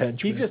as his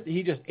henchman.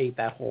 He just ate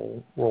that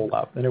whole roll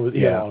up, and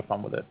he had a lot of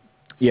fun with it.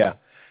 Yeah,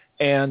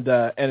 and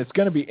it's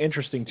going to be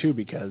interesting too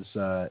because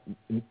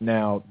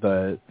now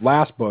the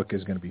last book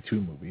is going to be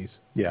 2 movies.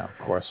 Yeah,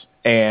 of course.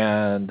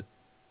 And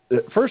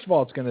first of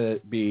all, it's going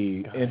to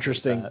be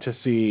interesting to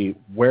see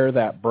where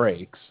that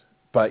breaks.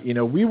 But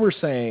we were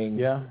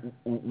saying,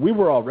 we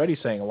were already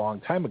saying a long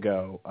time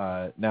ago.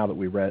 Now that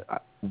we read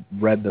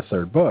the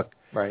 3rd book,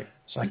 right?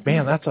 It's like,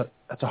 man, that's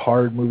a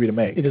hard movie to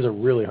make. It is a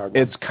really hard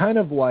one. It's kind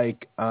of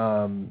like,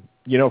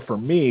 for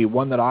me,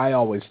 one that I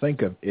always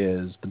think of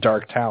is The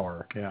Dark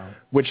Tower,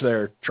 which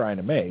they're trying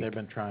to make. They've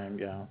been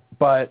trying,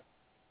 But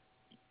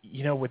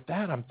with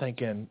that, I'm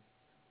thinking,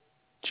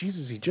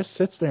 Jesus, he just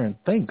sits there and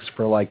thinks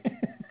for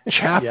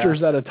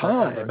chapters at a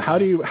time. How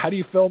do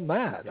you film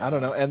that? I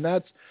don't know. And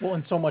that's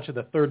and so much of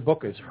the 3rd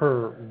book is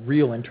her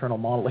real internal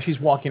monologue. She's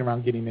walking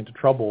around getting into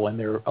trouble, and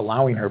they're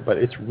allowing her, but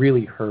it's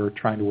really her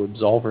trying to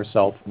absolve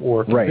herself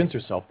or convince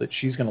herself that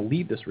she's going to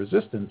lead this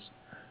resistance.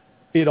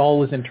 It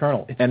all is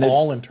internal. It's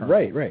all internal.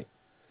 Right.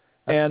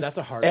 That's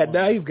a hard one. And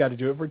now you've got to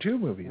do it for 2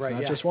 movies,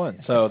 not just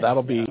one. So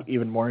that'll be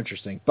even more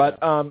interesting. But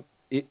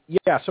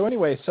so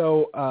anyway,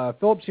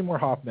 Philip Seymour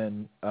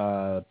Hoffman,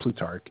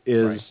 Plutarch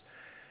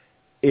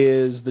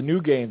is the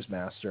new games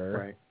master.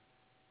 Right.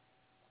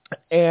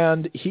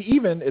 And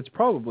it's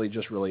probably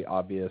just really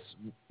obvious,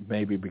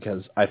 maybe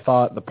because I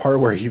thought the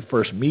part where he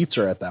first meets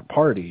her at that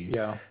party,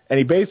 and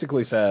he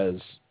basically says,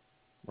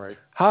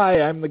 hi,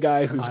 I'm the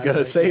guy who's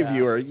going to save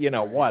you,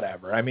 or,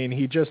 whatever. I mean,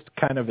 he just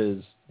kind of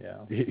is,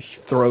 he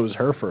throws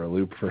her for a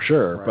loop for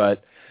sure. Right.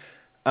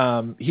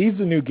 But he's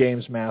the new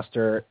games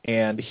master,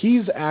 and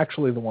he's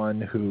actually the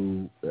one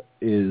who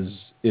is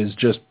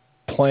just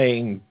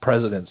playing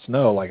President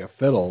Snow like a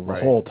fiddle the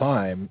whole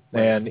time,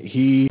 and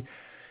he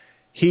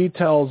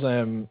tells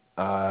him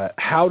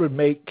how to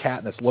make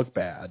Katniss look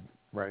bad.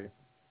 Right.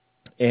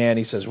 And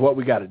he says, what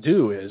we got to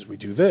do is we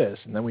do this,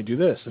 and then we do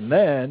this, and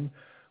then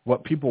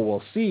what people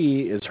will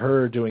see is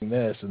her doing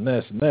this and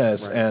this and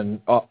this,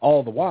 and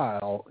all the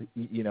while,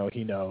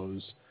 he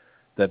knows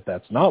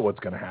that's not what's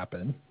going to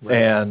happen,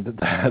 and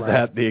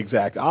that the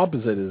exact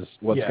opposite is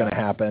what's going to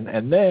happen.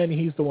 And then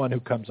he's the one who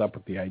comes up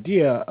with the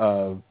idea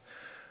of,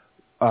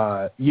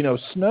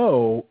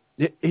 Snow.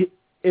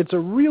 It's a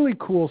really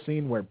cool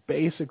scene where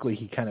basically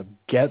he kind of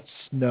gets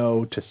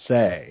Snow to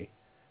say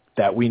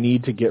that we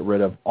need to get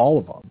rid of all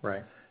of them.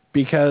 Right.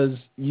 Because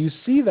you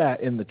see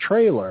that in the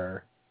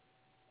trailer,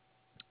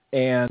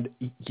 and,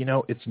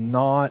 it's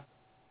not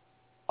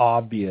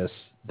obvious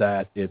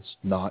that it's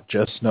not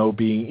just Snow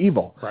being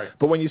evil. Right.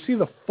 But when you see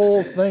the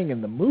full thing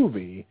in the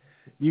movie,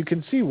 you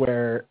can see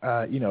where,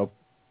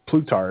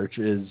 Plutarch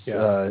is,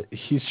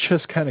 he's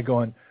just kind of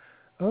going,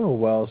 oh,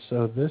 well,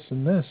 so this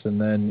and this, and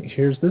then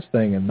here's this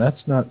thing, and that's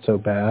not so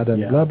bad,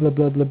 and blah, blah,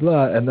 blah, blah,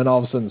 blah. And then all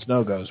of a sudden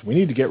Snow goes, we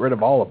need to get rid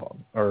of all of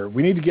them, or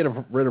we need to get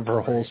rid of her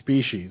whole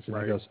species. And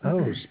he goes,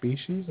 oh,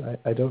 species?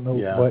 I don't know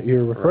what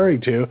you're referring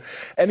to.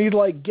 And he,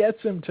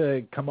 gets him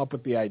to come up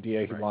with the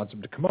idea he wants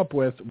him to come up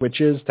with, which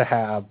is to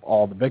have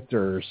all the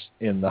victors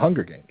in the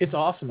Hunger Games. It's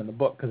awesome in the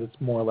book because it's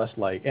more or less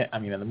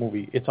in the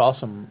movie, it's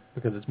awesome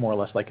because it's more or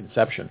less like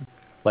Inception.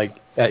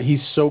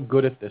 He's so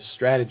good at this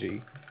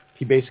strategy.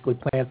 He basically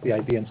plants the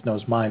idea in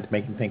Snow's mind to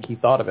make him think he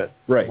thought of it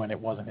when it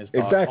wasn't his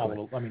thought.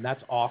 Exactly.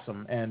 That's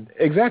awesome. And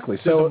exactly.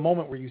 There's a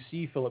moment where you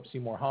see Philip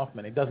Seymour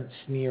Hoffman. It doesn't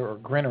sneer or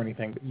grin or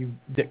anything,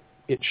 but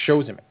it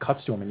shows him. It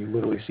cuts to him, and you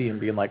literally see him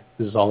being like,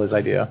 "This is all his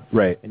idea."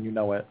 Right. And you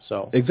know it.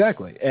 So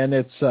exactly. And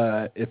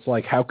it's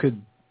like, how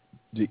could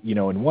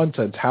in one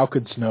sense, how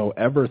could Snow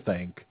ever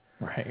think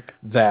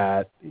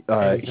that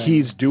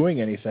he's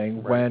doing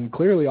anything when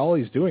clearly all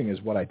he's doing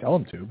is what I tell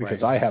him to,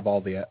 because I have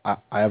all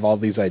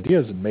these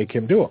ideas and make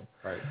him do them.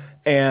 Right.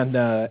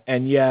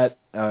 And yet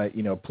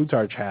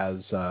Plutarch has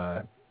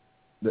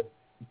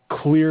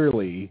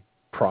clearly,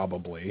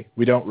 probably,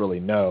 we don't really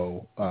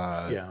know,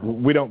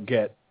 we don't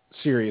get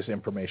serious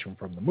information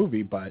from the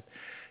movie, but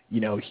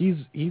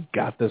he's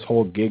got this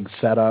whole gig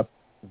set up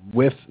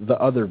with the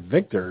other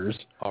victors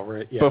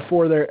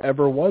before there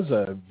ever was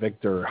a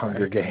Victor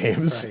Hunger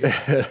Games.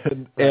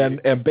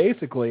 And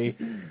basically,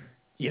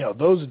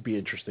 those would be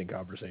interesting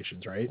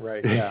conversations, right?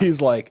 Right. Yeah. He's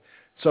like,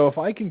 so if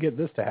I can get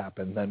this to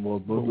happen, then we'll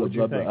blah, blah,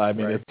 blah, blah. I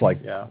mean, it's like,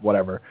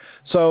 whatever.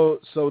 So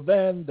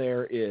then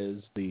there is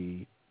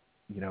the,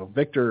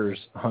 Victor's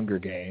Hunger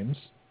Games,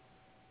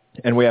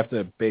 and we have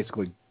to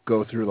basically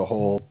go through the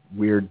whole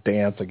weird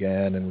dance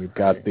again, and we've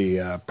got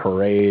the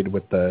parade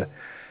with the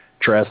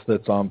dress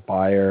that's on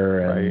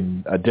fire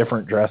and a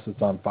different dress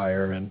that's on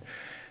fire,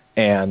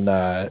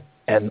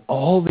 and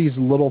all these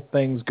little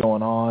things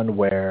going on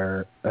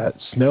where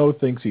Snow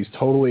thinks he's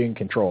totally in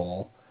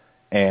control,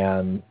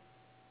 and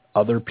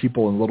other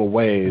people in little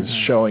ways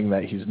showing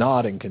that he's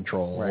not in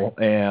control.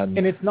 And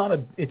it's not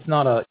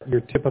a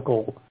your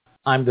typical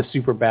I'm the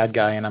super bad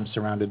guy and I'm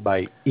surrounded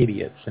by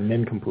idiots and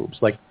nincompoops.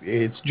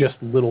 It's just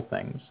little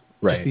things.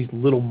 Just these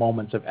little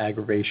moments of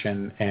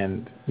aggravation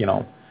and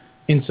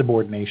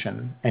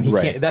insubordination, and he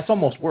can't. That's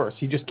almost worse.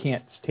 He just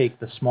can't take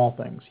the small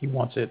things. He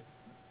wants it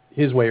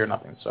his way or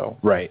nothing. So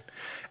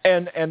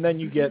and then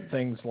you get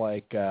things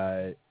like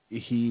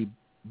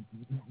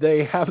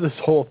they have this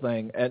whole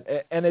thing,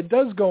 and it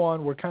does go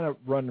on. We're kind of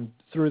running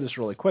through this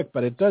really quick,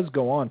 but it does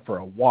go on for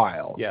a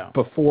while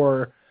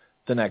before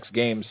the next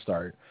games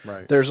start.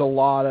 There's a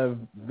lot of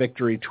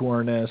victory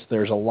tourness.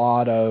 There's a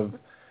lot of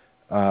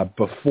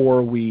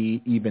before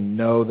we even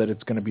know that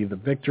it's going to be the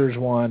victors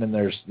one, and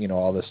there's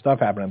all this stuff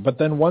happening. But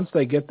then once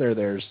they get there,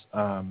 there's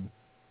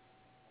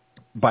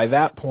by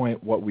that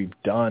point what we've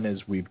done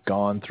is we've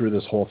gone through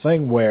this whole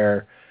thing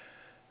where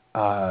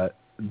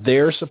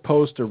they're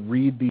supposed to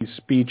read these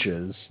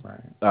speeches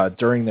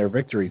during their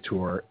victory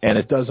tour, and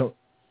it doesn't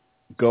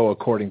go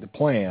according to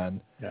plan.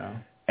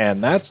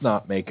 And that's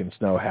not making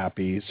Snow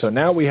happy. So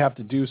now we have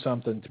to do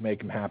something to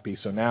make him happy.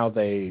 So now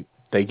they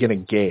get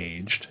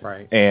engaged,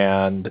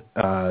 and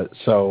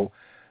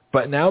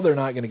but now they're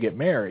not going to get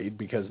married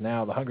because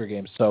now the Hunger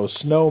Games. So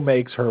Snow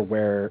makes her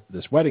wear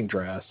this wedding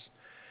dress,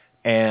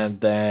 and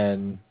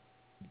then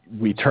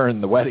we turn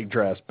the wedding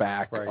dress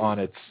back on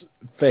its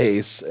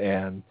face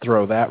and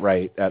throw that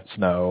right at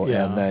Snow,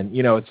 and then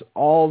it's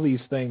all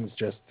these things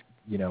just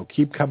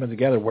keep coming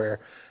together where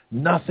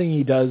nothing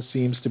he does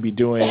seems to be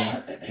doing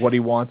what he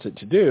wants it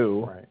to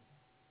do,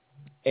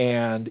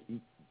 and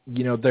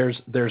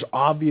there's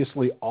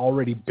obviously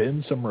already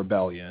been some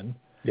rebellion.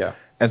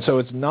 And so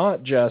it's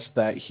not just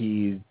that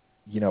he,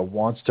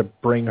 wants to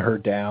bring her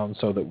down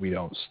so that we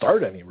don't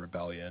start any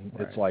rebellion.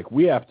 It's like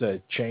we have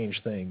to change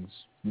things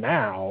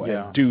now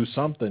and do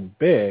something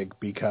big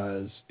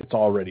because it's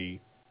already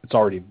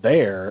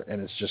there,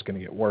 and it's just going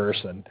to get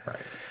worse,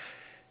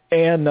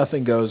 and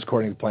nothing goes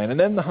according to plan. And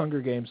then the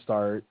Hunger Games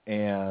start,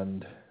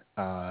 and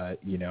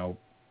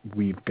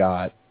we've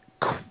got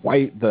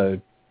quite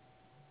the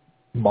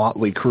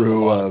motley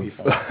crew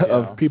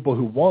of people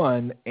who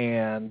won,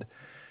 and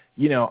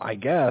I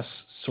guess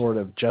sort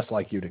of just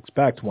like you'd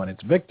expect when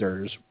it's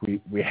victors,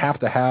 we have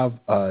to have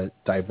a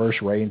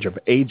diverse range of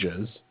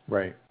ages,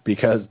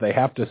 because they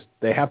have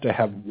to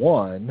have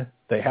won,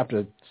 they have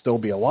to still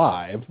be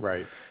alive,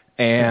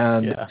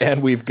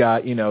 And we've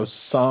got,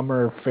 some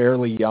are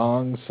fairly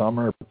young, some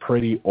are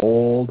pretty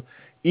old.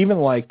 Even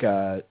like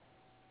the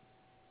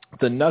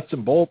nuts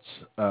and bolts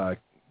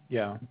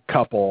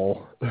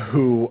couple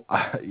who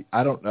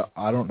I don't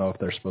know if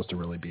they're supposed to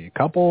really be a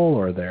couple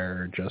or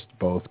they're just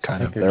both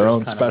kind of their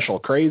own special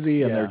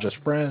crazy and they're just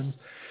friends.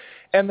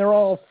 And they're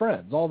all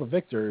friends. All the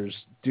Victors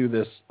do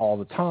this all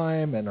the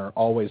time and are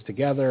always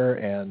together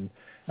and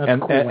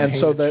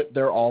so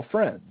they're all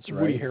friends,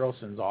 right? Woody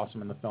Harrelson's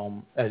awesome in the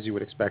film, as you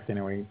would expect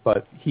anyway.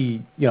 But he's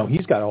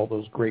got all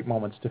those great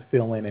moments to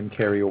fill in and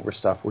carry over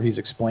stuff where he's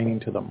explaining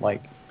to them,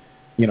 like,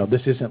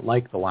 this isn't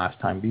like the last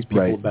time. These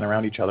people have been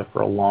around each other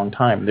for a long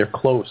time. They're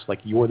close. Like,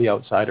 you're the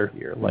outsider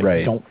here.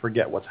 Like, don't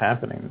forget what's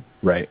happening.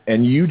 Right.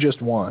 And you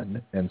just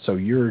won, and so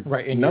you're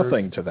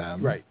nothing to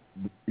them. Right.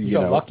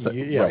 You're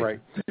lucky. Right.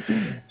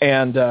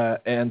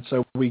 And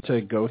so we to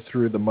go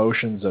through the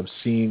motions of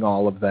seeing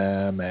all of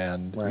them,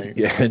 and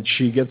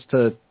she gets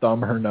to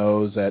thumb her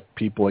nose at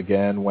people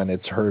again when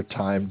it's her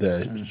time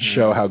to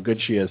show how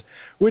good she is.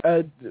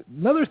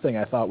 Another thing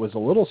I thought was a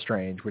little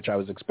strange, which I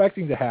was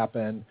expecting to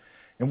happen,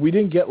 and we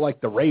didn't get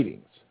like the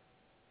ratings.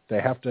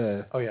 They have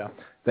to. Oh yeah.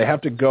 They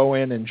have to go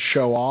in and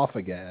show off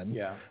again,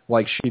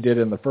 like she did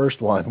in the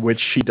first one, which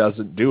she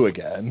doesn't do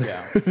again.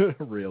 Yeah.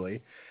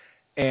 Really.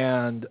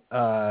 And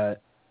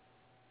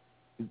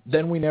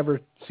then we never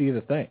see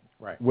the thing,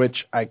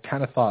 which I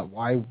kind of thought,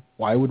 why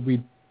would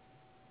we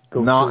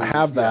not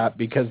have that?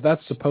 Because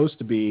that's supposed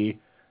to be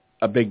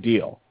a big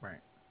deal.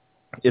 Right.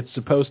 It's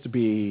supposed to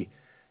be,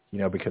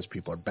 because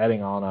people are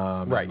betting on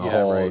them, and the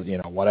whole,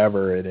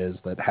 whatever it is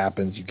that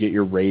happens, you get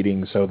your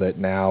rating so that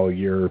now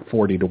you're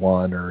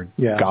 40-1 or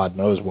God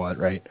knows what,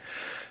 right?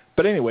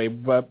 But anyway,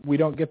 we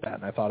don't get that,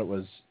 and I thought it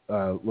was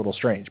a little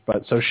strange.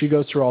 But so she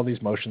goes through all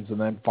these motions, and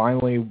then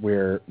finally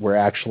we're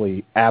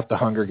actually at the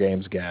Hunger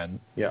Games again.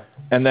 Yeah.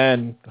 And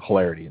then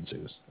hilarity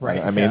ensues.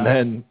 Right. I mean,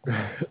 then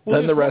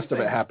the rest of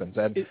it happens,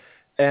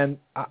 and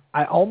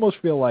I almost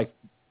feel like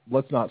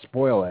let's not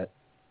spoil it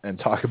and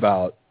talk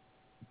about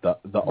the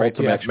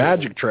ultimate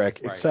magic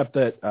trick, except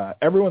that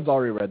everyone's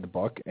already read the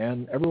book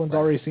and everyone's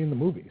already seen the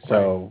movie,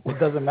 so it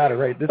doesn't matter,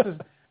 right?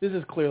 This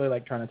is clearly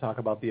like trying to talk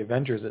about the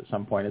Avengers at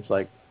some point. It's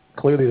like,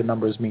 clearly the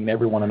numbers mean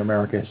everyone in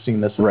America has seen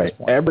this at this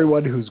point.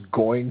 Everyone who's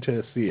going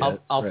to see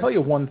it. I'll tell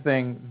you one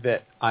thing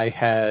that I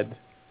had,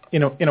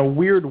 in a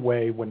weird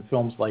way, when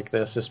films like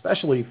this,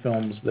 especially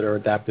films that are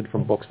adapted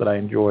from books that I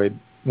enjoyed,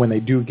 when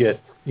they do get,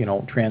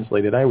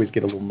 translated, I always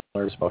get a little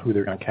nervous about who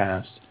they're going to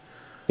cast.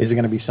 Is it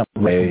going to be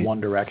somebody from One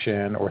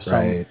Direction or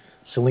some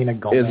Selena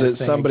Gomez?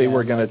 Is it somebody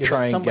we're going to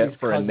try and get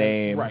for a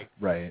name?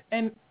 Right.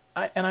 And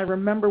I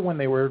remember when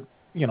they were,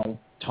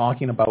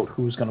 talking about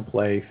who's going to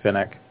play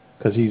Finnick,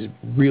 because he's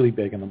really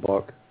big in the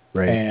book.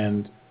 Right.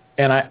 And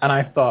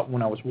I thought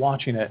when I was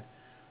watching it,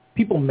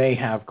 people may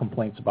have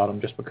complaints about him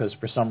just because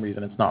for some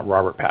reason it's not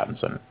Robert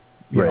Pattinson,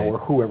 or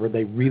whoever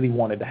they really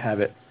wanted to have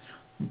it.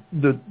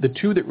 The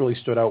two that really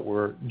stood out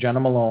were Jenna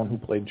Malone, who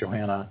played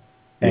Johanna,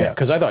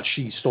 because I thought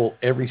she stole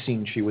every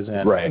scene she was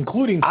in,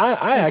 including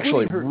I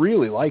actually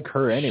really like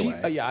her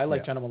anyway. I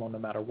like Jenna Malone no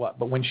matter what.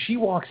 But when she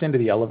walks into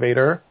the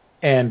elevator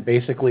and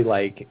basically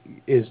like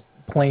is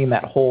playing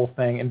that whole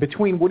thing, and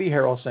between Woody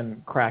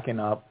Harrelson cracking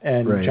up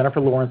and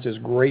Jennifer Lawrence's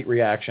great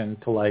reaction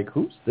to like,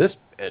 who's this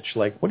bitch?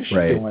 Like, what is she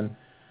doing?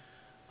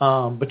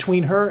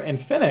 Between her and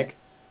Finnick,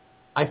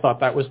 I thought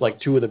that was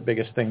like two of the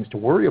biggest things to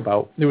worry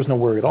about. There was no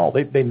worry at all.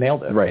 They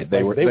nailed it. Right.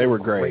 They were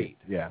great.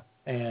 Yeah.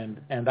 And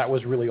that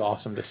was really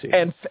awesome to see.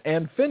 And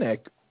Finnick,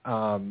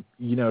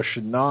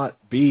 should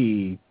not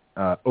be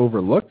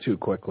overlooked too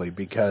quickly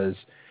because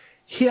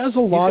he's got a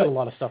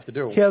lot of stuff to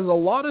do. He has a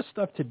lot of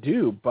stuff to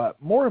do, but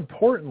more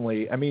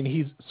importantly, I mean,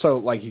 he's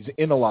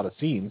in a lot of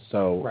scenes,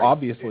 so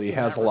obviously he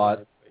has a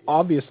lot.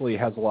 Obviously,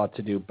 has a lot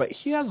to do, but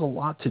he has a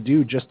lot to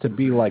do just to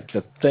be like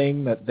the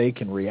thing that they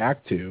can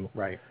react to,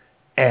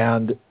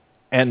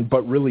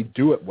 but really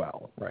do it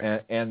well,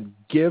 and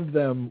give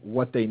them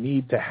what they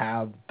need to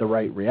have the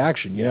right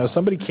reaction.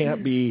 Somebody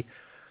can't be.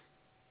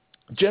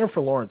 Jennifer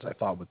Lawrence, I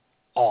thought, was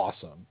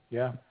awesome.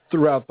 Yeah.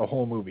 Throughout the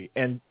whole movie,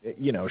 and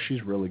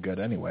she's really good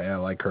anyway. I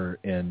like her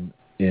in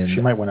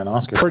she might win an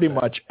Oscar. Pretty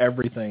much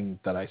everything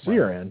that I see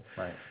her in.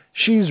 Right.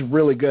 She's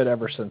really good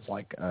ever since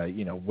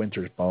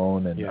Winter's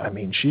Bone, and I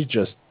mean she's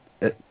just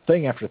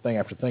thing after thing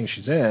after thing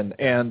she's in,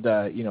 and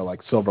like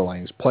Silver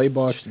Linings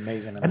Playbook. She's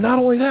amazing. And not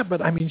only that,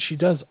 but I mean she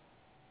does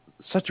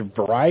such a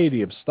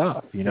variety of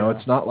stuff.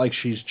 It's not like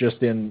she's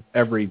just in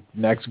every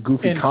next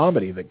goofy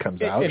comedy that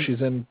comes out.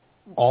 She's in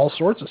all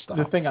sorts of stuff.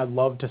 The thing I'd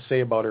love to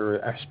say about her,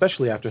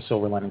 especially after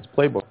Silver Linings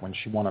Playbook, when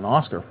she won an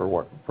Oscar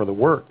for the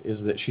work,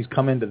 is that she's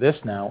come into this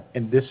now,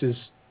 and this is,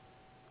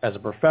 as a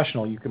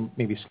professional, you can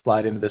maybe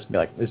slide into this and be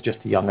like, it's just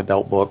a young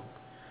adult book.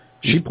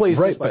 She plays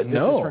this, but this is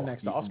her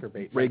next Oscar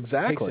bait.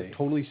 Exactly. Takes it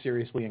totally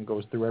seriously and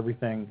goes through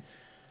everything,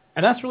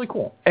 and that's really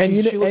cool. And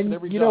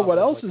what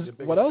else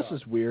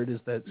is weird is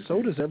that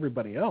so does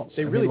everybody else.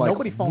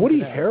 Nobody phones Woody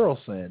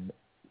Harrelson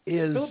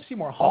is Philip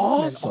Seymour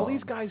Hoffman, awesome. All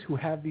these guys who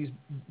have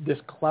this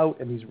clout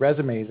and these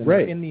resumes and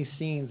they're in these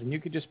scenes, and you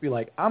could just be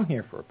like, I'm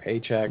here for a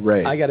paycheck.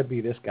 Right. I got to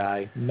be this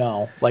guy.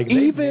 No. Like,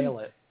 they nail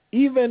it.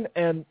 Even,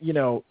 and, you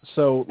know,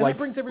 so... And like, that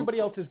brings everybody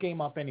else's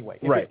game up anyway.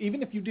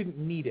 Even if you didn't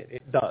need it,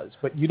 it does.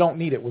 But you don't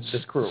need it with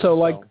this crew. So,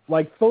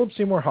 like Philip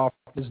Seymour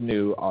Hoffman is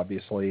new,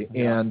 obviously,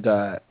 and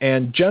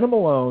Jenna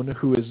Malone,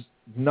 who is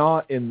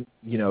not in,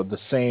 you know, the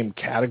same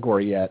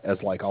category yet as,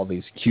 like, all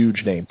these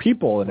huge name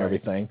people and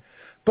everything,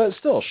 but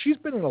still, she's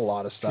been in a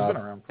lot of stuff. She's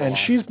been around for a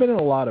while. She's been in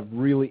a lot of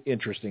really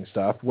interesting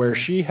stuff where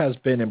she has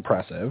been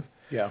impressive.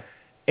 Yeah.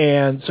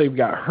 And so you've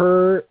got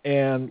her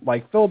and,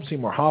 like, Philip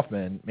Seymour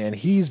Hoffman, man,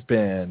 he's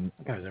been...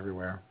 That guy's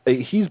everywhere.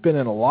 He's been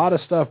in a lot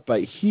of stuff,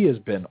 but he has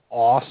been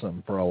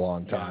awesome for a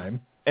long time.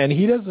 And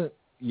he doesn't,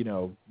 you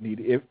know,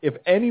 need... If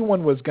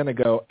anyone was going to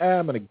go,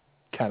 I'm going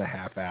to kind of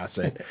half-ass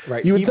it,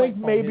 you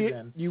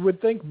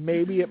would think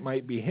maybe it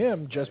might be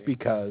him just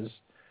because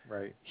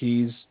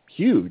he's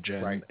huge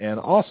and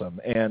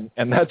awesome. And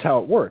that's how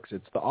it works.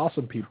 It's the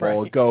awesome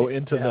people go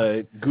into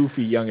the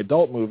goofy young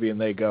adult movie and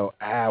they go,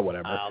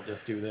 whatever. I'll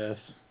just do this.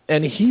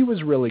 And he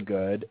was really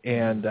good,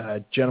 and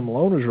Jenna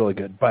Malone was really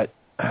good, but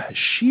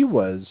she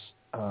was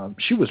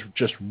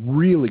just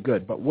really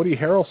good. But Woody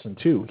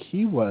Harrelson too,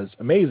 he was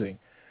amazing.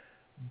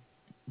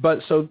 But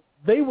so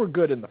they were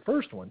good in the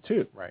first one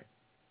too. Right.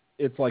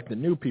 It's like the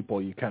new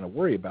people you kind of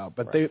worry about,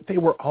 but they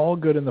were all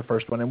good in the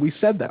first one, and we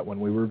said that when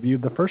we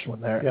reviewed the first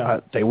one.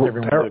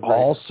 They're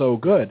all so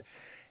good.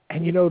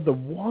 And you know, the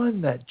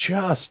one that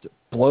just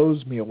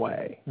blows me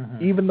away,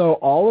 even though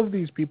all of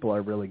these people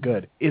are really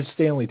good, is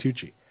Stanley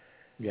Tucci.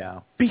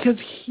 Yeah. Because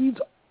he's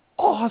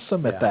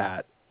awesome at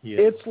that.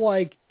 It's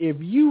like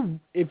if you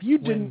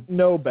didn't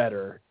know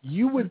better,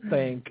 you would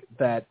think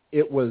that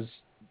it was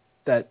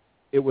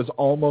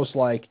almost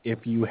like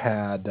if you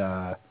had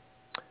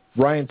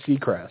Ryan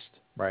Seacrest.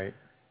 Right.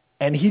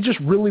 And he just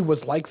really was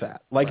like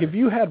that. Like if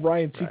you had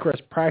Ryan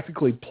Seacrest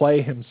practically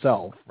play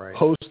himself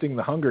hosting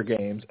the Hunger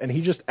Games, and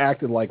he just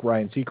acted like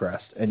Ryan Seacrest,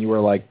 and you were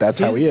like, that's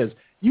how he is,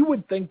 you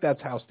would think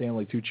that's how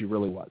Stanley Tucci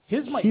really was.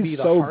 His might He's be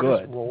the so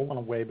hardest good. role in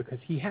a way because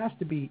he has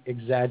to be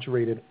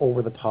exaggerated,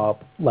 over the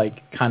top,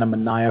 like kind of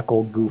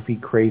maniacal, goofy,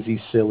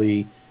 crazy,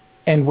 silly.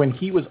 And when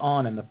he was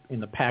on in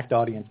the packed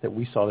audience that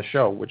we saw the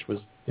show, which was,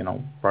 you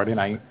know, Friday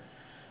night,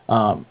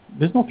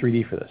 there's no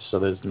 3D for this, so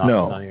there's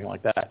not anything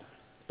like that.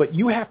 But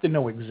you have to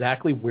know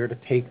exactly where to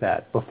take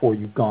that before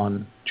you've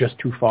gone just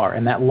too far.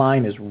 And that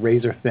line is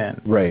razor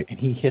thin. Right. And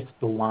he hits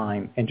the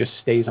line and just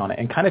stays on it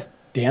and kind of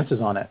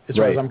dances on it, as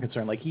far as I'm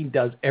concerned. Like, he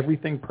does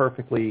everything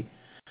perfectly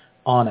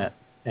on it.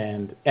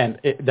 And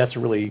that's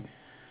really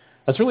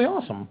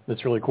awesome.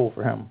 That's really cool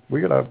for him. We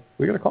got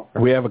a call.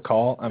 We have a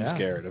call? I'm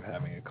scared of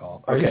having a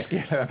call. Are you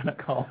scared of having a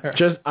call?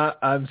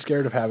 I'm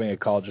scared of having a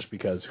call just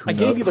because who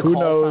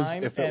knows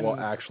if it will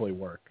actually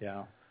work.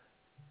 Yeah.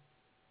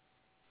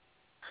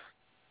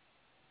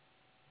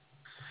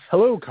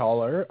 Hello,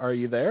 caller. Are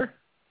you there?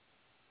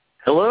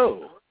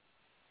 Hello.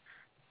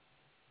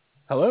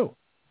 Hello.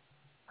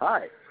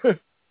 Hi.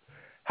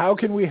 How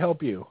can we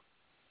help you?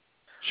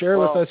 Share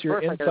with us your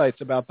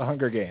insights about the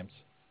Hunger Games.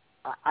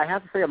 I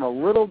have to say I'm a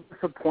little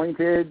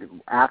disappointed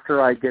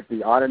after I get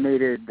the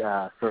automated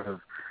sort of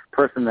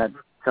person that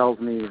tells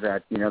me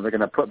that, you know, they're going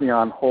to put me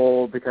on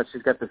hold because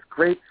she's got this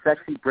great,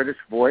 sexy British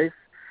voice,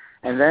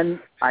 and then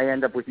I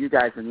end up with you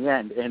guys in the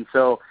end. And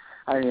so,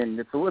 I mean,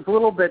 it's a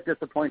little bit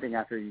disappointing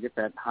after you get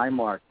that high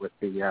mark with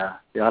the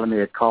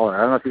automated caller.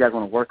 I don't know if you guys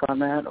want to work on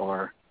that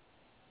or...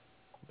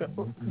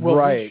 Well,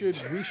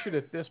 we should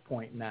at this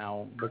point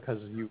now, because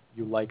you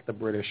like the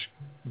British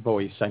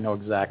voice. I know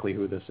exactly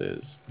who this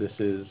is. This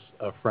is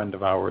a friend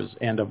of ours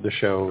and of the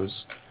show's.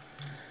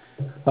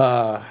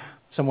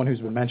 Someone who's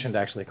been mentioned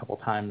actually a couple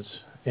times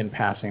in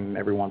passing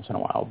every once in a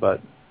while.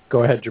 But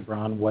go ahead,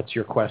 Gibran. What's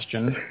your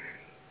question?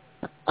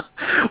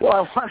 Well,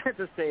 I wanted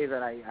to say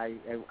that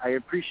I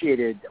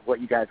appreciated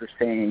what you guys were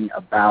saying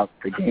about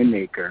the Game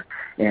Maker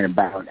and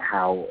about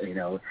how,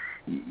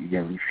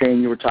 you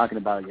saying you were talking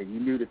about you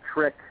knew the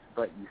trick,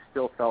 but you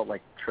still felt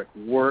like the trick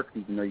worked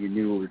even though you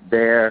knew it was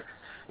there.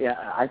 Yeah,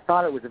 I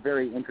thought it was a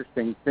very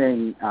interesting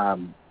thing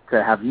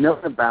to have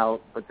known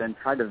about, but then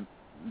try to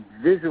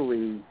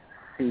visually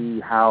see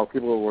how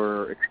people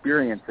were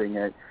experiencing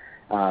it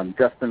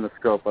just in the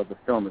scope of the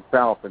film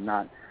itself and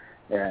not,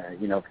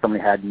 if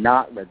somebody had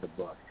not read the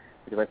book.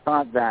 Because I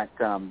thought that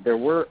there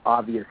were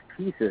obvious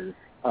pieces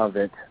of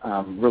it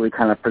really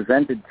kind of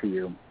presented to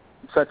you,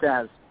 such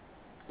as,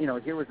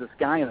 here was this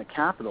guy in the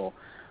Capitol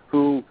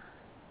who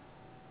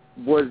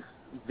was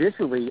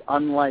visually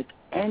unlike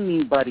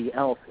anybody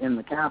else in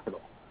the Capitol.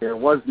 There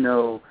was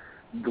no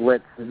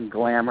glitz and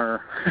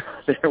glamour.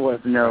 There was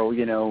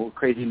no,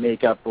 crazy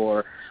makeup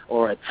or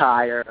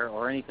attire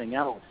or anything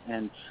else.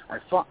 And I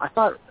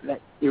thought that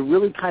it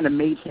really kind of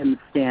made him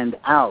stand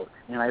out.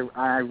 And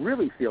I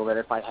really feel that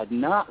if I had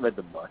not read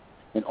the book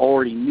and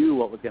already knew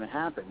what was going to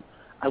happen,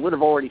 I would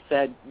have already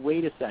said,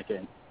 wait a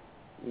second,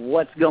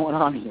 what's going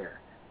on here?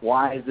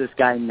 Why is this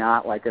guy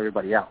not like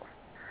everybody else?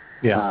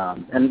 Yeah.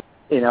 And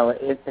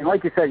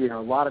like you said, a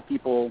lot of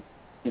people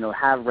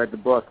have read the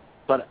book,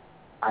 but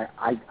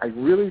I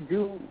really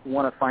do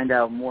want to find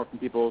out more from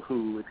people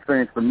who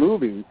experienced the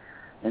movie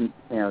and,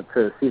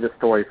 to see the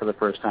story for the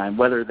first time,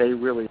 whether they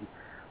really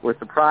were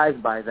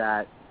surprised by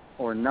that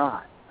or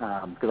not.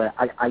 Because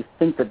I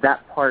think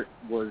that part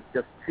was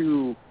just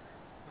too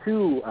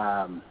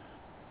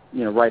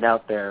right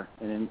out there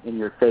and in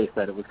your face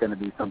that it was going to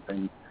be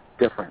something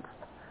different.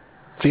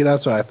 See,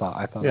 that's what I thought.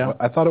 I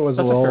thought it was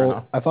a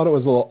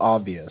little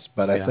obvious,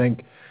 but I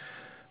think,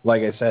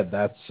 like I said,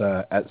 that's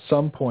at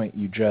some point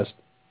you just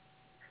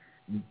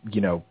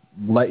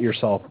let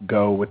yourself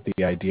go with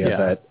the idea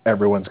that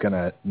everyone's going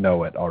to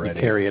know it already.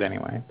 You carry it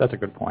anyway. That's a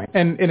good point.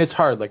 And it's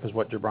hard, because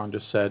what Jabron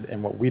just said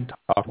and what we'd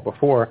talked about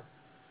before.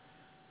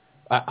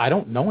 I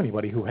don't know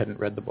anybody who hadn't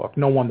read the book.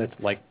 No one that's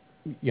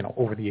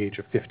over the age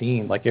of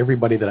 15. Like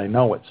everybody that I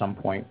know at some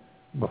point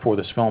before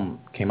this film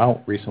came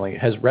out recently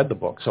has read the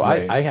book. So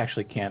I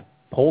actually can't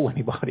poll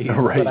anybody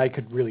that I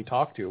could really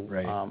talk to.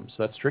 Right. So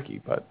that's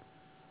tricky, but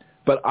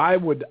I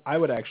would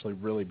actually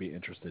really be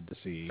interested to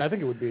see. I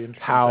think it would be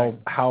interesting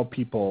how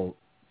people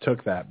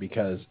took that,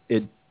 because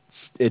it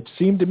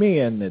seemed to me,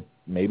 and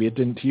maybe it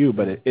didn't to you,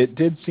 but it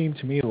did seem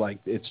to me like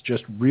it's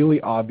just really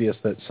obvious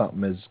that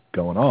something is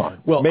going on.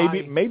 Well,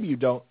 maybe you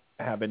don't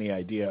have any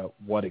idea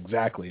what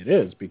exactly it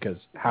is, because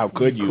how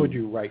could you? Could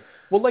you, right.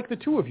 Well, like the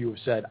two of you have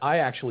said, I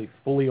actually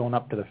fully own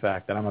up to the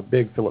fact that I'm a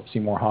big Philip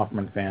Seymour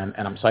Hoffman fan,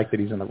 and I'm psyched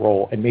that he's in the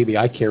role, and maybe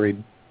I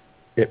carried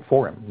it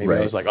for him. Maybe I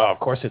was like, oh, of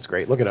course it's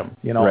great. Look at him.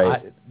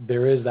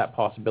 There is that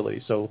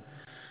possibility. So,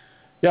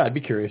 yeah, I'd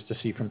be curious to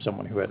see from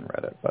someone who hadn't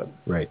read it. But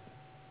right.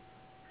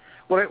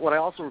 What I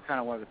also kind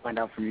of wanted to find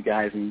out from you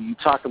guys, and you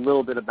talked a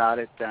little bit about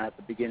it at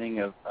the beginning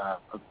of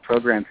the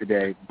program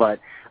today,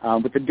 but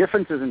with the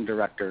differences in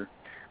director,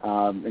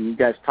 and you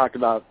guys talked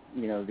about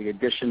the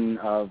addition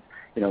of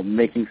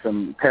making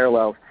some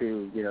parallels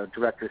to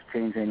directors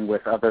changing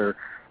with other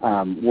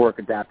work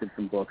adapted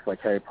from books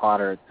like Harry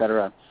Potter,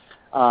 etc.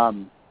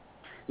 I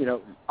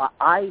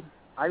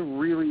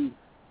really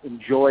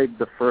enjoyed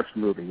the first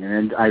movie,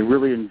 and I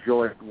really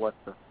enjoyed what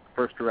the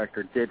first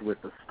director did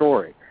with the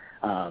story.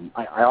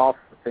 I also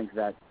think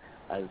that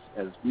as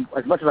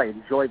much as I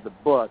enjoyed the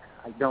book,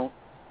 I don't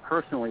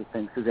personally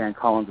think Suzanne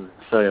Collins is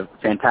a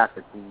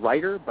fantastic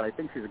writer, but I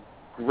think she's a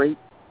great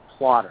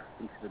plotter. I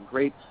think she's a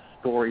great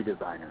story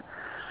designer.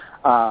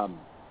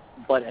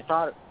 But I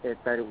thought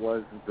that it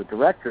was the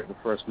director of the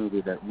first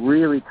movie that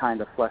really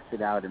kind of fleshed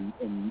it out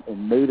and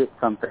made it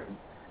something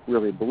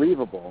really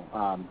believable.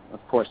 Of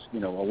course,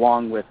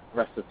 along with the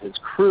rest of his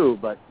crew,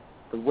 but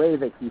the way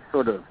that he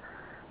sort of,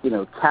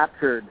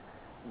 captured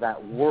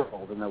that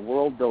world and the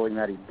world building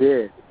that he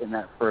did in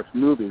that first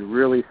movie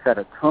really set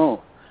a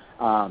tone.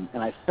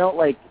 And I felt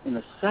like in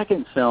the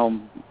second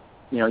film,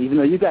 even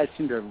though you guys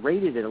seem to have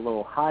rated it a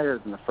little higher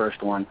than the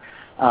first one,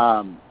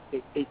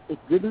 it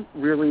didn't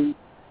really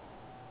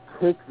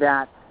take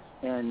that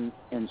and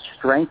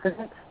strengthen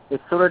it.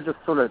 It sort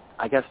of,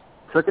 I guess,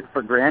 took it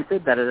for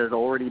granted that it had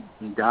already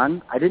been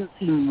done. I didn't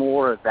see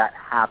more of that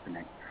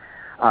happening.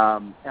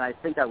 And I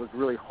think I was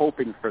really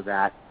hoping for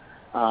that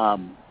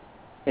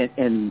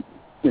in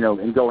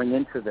going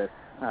into this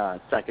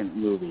second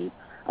movie.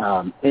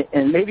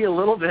 And maybe a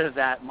little bit of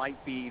that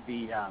might be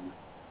the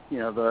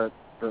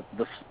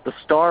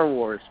Star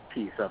Wars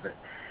piece of it,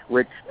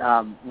 which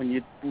when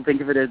you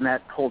think of it in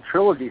that whole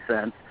trilogy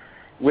sense,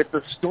 with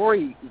the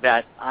story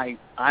that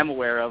I'm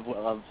aware of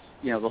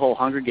the whole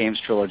Hunger Games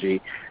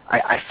trilogy,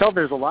 I felt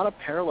there's a lot of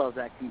parallels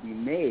that can be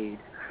made,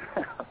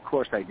 of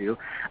course I do,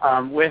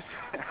 with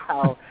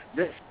how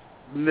this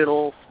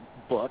middle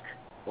book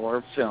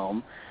or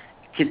film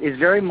is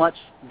very much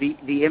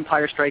the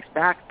Empire Strikes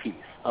Back piece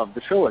of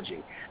the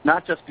trilogy,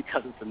 not just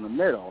because it's in the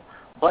middle,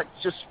 but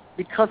just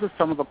because of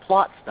some of the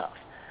plot stuff.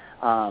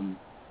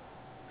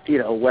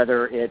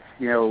 Whether it's,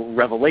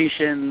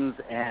 revelations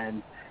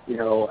and,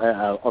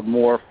 a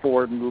more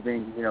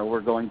forward-moving,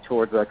 we're going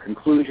towards a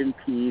conclusion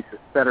piece,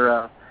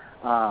 etc.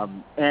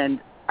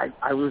 And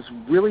I was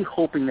really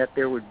hoping that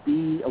there would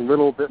be a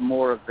little bit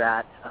more of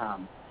that,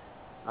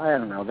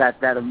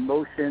 that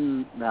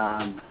emotion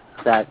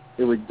that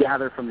it would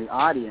gather from the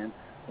audience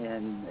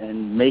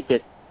and make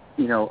it,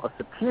 a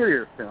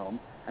superior film,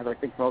 as I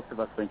think most of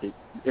us think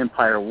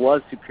Empire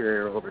was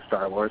superior over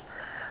Star Wars,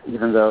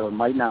 even though it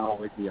might not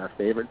always be our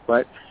favorite.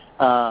 But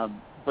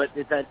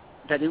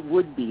that it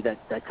would be, that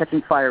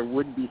Catching Fire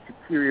would be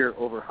superior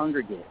over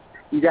Hunger Games.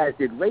 You guys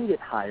did rate it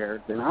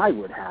higher than I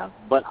would have,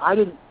 but I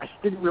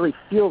didn't really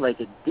feel like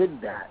it did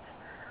that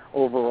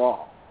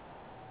overall.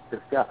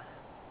 Discuss.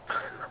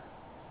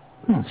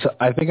 So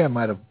I think I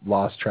might have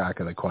lost track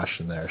of the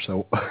question there.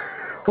 So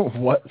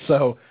what?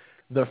 So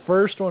the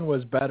first one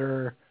was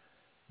better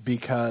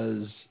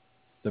because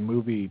the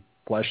movie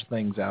fleshed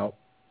things out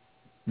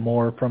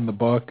more from the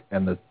book,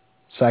 and the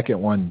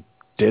second one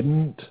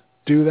didn't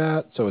do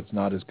that, so it's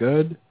not as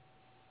good?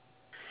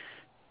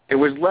 It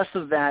was less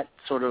of that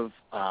sort of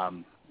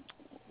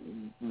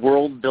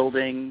world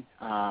building,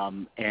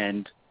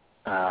 and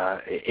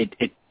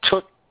it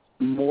took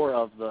more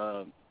of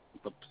the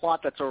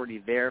plot that's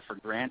already there for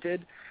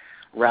granted,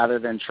 rather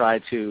than try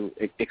to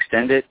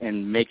extend it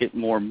and make it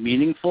more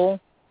meaningful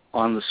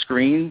on the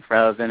screen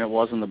rather than it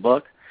was in the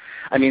book.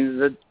 I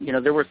mean,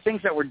 there were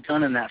things that were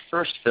done in that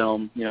first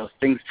film,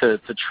 things to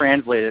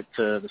translate it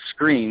to the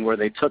screen where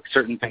they took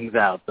certain things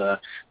out, the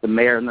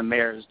mayor and the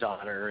mayor's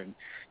daughter and,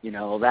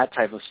 that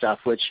type of stuff,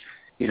 which,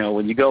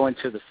 when you go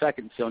into the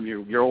second film,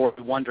 you're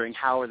already wondering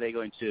how are they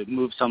going to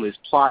move some of these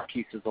plot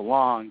pieces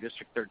along,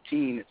 District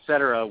 13, et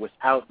cetera,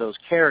 without those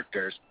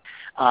characters.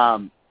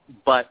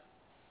 But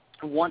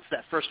once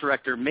that first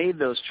director made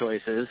those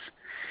choices,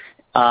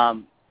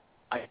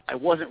 I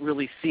wasn't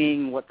really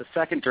seeing what the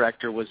second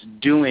director was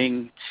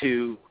doing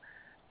to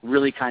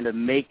really kind of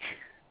make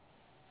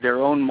their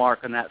own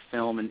mark on that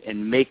film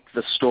and make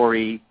the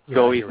story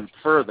go even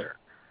further.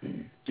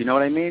 Do you know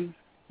what I mean?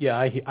 Yeah,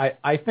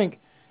 I think,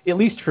 at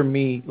least for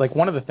me, like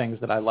one of the things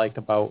that I liked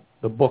about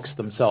the books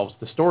themselves,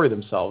 the story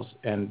themselves,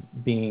 and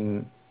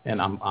I'm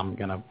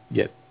going to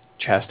get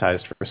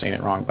chastised for saying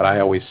it wrong, but I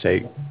always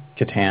say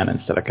Catan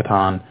instead of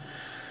Catan.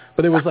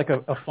 But it was like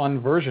a fun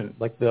version,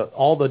 like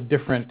all the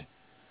different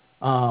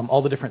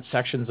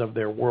sections of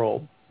their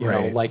world,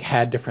 like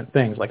had different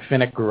things. Like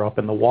Finnick grew up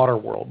in the water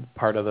world,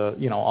 part of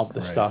the, all of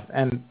the stuff.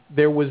 And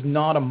there was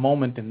not a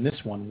moment in this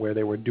one where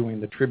they were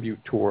doing the tribute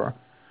tour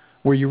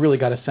where you really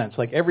got a sense,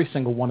 like every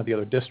single one of the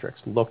other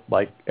districts looked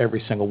like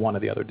every single one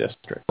of the other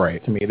districts.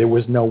 Right. To me, there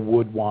was no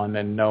wood one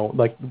and no,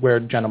 like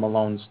where Jenna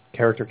Malone's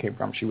character came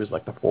from, she was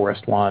like the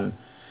forest one.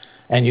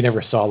 And you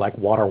never saw like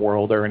water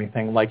world or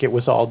anything. Like it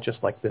was all just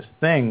like this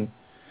thing.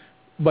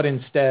 But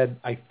instead,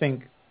 I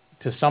think,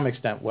 to some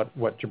extent, what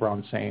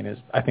Gibran's saying is,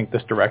 I think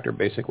this director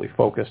basically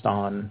focused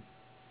on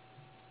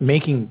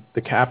making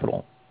the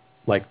capital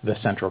like the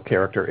central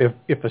character.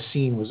 If a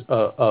scene was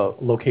a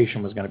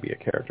location was going to be a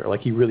character, like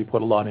he really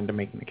put a lot into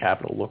making the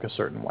capital look a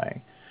certain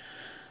way,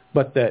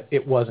 but that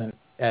it wasn't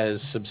as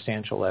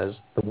substantial as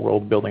the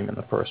world building in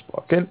the first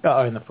book and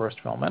in the first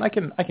film. And I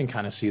can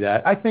kind of see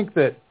that. I think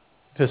that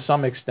to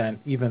some extent,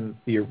 even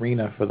the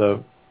arena for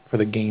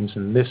the games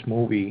in this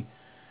movie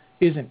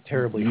isn't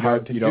terribly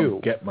hard to do. You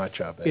don't get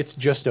much of it. It's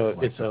just a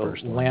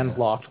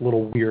landlocked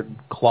little weird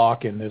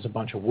clock, and there's a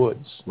bunch of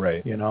woods.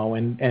 Right.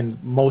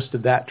 And most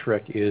of that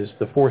trick is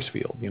the force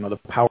field. The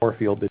power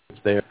field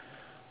that's there.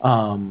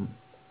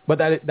 But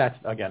that's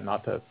again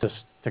not to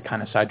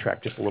kind of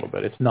sidetrack just a little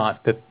bit. It's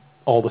not that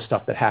all the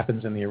stuff that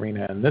happens in the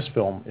arena in this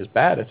film is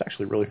bad. It's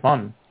actually really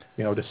fun.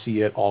 To see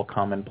it all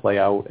come and play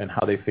out and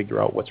how they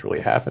figure out what's really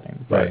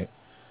happening. Right.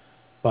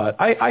 But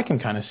I can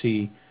kind of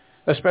see,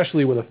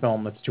 especially with a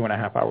film that's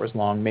 2.5 hours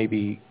long,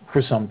 maybe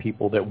for some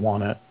people that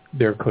want it,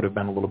 there could have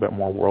been a little bit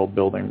more world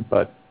building,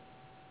 but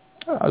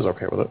I was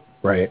okay with it.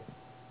 Right.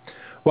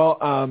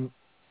 Well,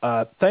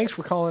 thanks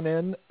for calling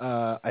in.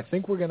 I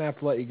think we're going to have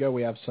to let you go.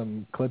 We have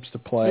some clips to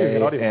play,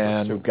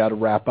 and we've got to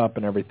wrap up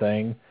and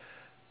everything.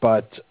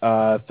 But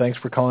thanks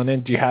for calling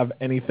in. Do you have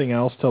anything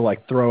else to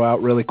throw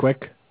out really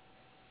quick?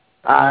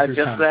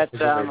 Just that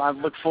I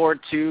look forward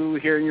to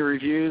hearing your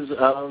reviews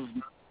of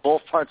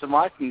both parts of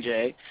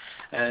Mockingjay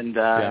and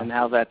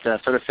how that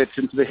sort of fits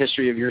into the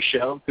history of your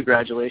show.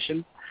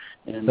 Congratulations.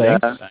 And,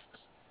 thanks.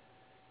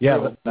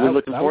 We're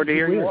looking forward to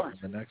hearing more.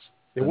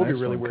 It will be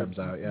really weird. Comes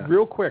out, yeah.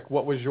 Real quick,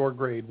 what was your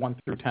grade 1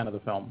 through 10 of the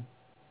film?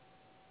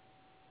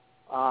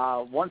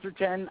 1 through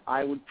 10,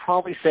 I would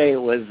probably say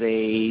it was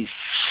a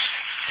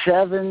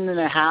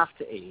 7.5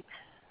 to 8.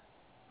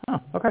 Oh,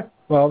 okay.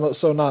 Well,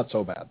 so not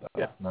so bad, though.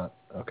 Yeah. Not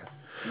okay.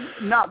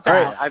 Not bad.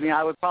 Right. I mean,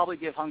 I would probably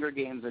give Hunger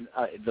Games,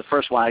 the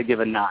first one, I'd give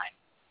a 9.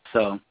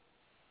 So.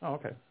 Oh,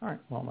 okay. All right.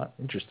 Well, that's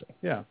interesting.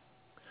 Yeah.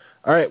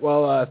 All right.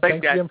 Well, thanks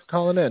again for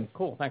calling in.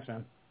 Cool. Thanks,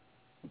 man.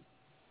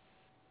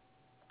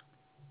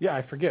 Yeah,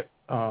 I forget.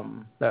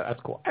 That's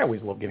cool. I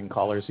always love getting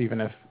callers,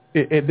 even if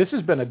this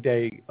has been a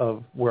day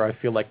of where I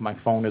feel like my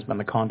phone has been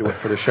the conduit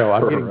for the show.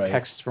 I'm getting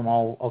texts from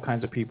all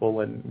kinds of people,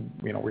 and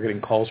we're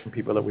getting calls from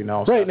people that we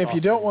know. Right, and if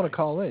you don't want to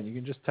call in, you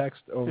can just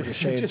text over to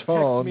Shane's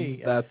phone.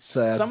 Me. That's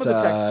some of the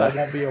texts I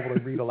won't be able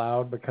to read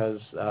aloud because.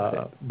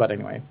 But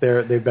anyway,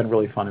 they've been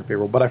really fun and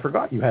favorable. But I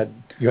forgot you had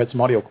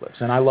some audio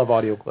clips, and I love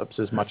audio clips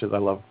as much as I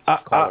love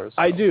callers.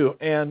 I do,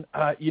 and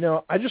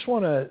I just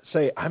want to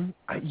say I'm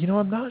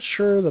not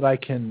sure that I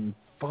can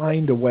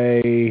find a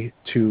way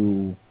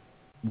to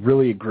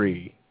really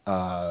agree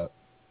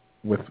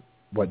with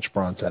what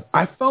Gibran said.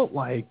 I felt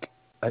like,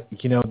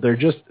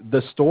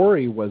 the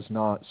story was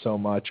not so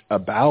much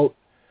about,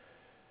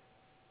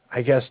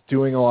 I guess,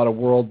 doing a lot of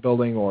world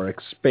building or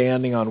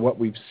expanding on what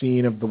we've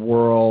seen of the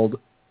world.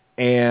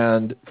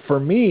 And for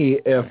me,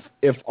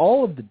 if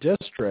all of the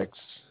districts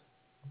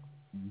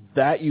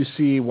that you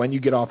see when you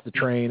get off the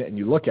train and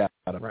you look at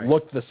them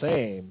look the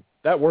same,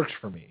 that works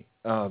for me.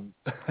 I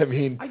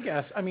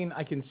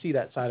can see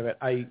that side of it.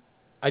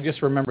 I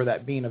just remember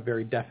that being a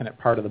very definite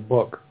part of the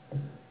book,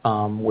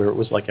 where it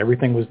was like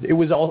everything was. It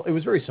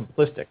was very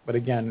simplistic, but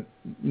again,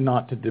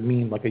 not to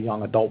demean like a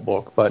young adult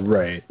book, but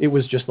it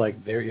was just like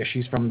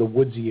she's from the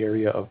woodsy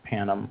area of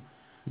Panem,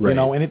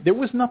 and there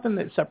was nothing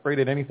that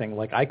separated anything.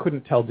 Like I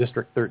couldn't tell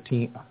District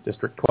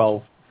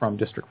 12 from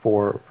District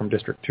 4, from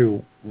District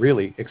 2,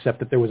 really, except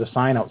that there was a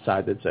sign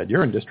outside that said,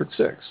 "You're in District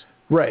 6."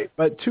 Right,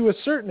 but to a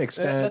certain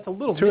extent, that's a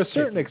little to a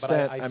certain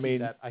extent, I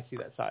mean, I see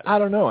that side. I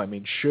don't know. I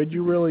mean, should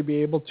you really be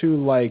able to,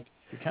 like,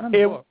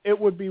 it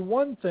would be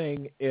one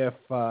thing if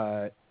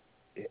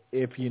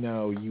you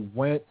know, you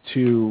went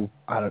to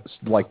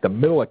like the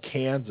middle of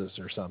Kansas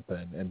or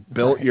something and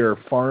built your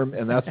farm,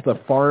 and that's the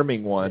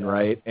farming one,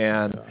 right?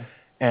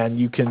 And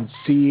you can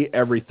see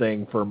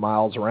everything for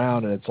miles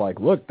around, and it's like,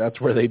 look, that's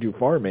where they do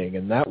farming,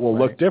 and that will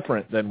look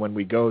different than when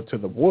we go to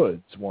the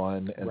woods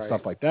one and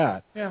stuff like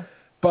that. Yeah.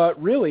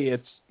 But really,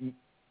 it's,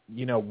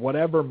 you know,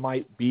 whatever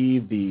might be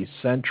the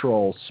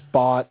central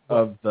spot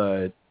of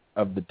the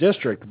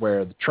district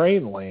where the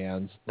train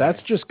lands,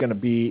 that's just going to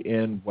be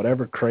in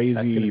whatever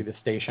crazy the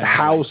station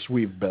house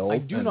we've built.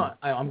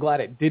 I'm glad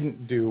it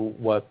didn't do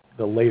what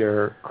the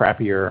later,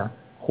 crappier,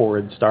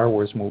 horrid Star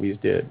Wars movies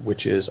did,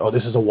 which is,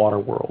 this is a water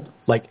world.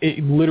 Like,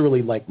 it literally,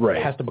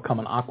 it has to become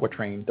an aqua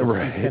train to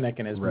Pinnock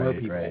and his mer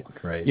people.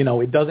 Right. You know,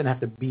 it doesn't have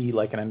to be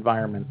like an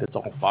environment that's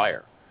all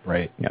fire.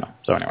 Right. You know.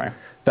 So anyway,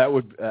 that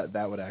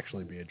would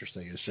actually be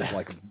interesting. It's just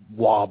like a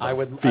wob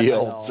of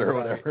fields or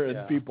whatever,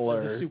 and people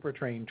are. The super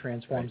train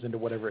transforms into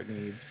whatever it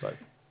needs, but.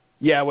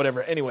 Yeah,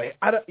 whatever. Anyway,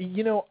 I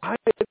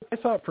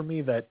thought for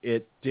me that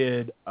it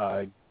did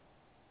a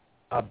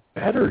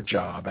better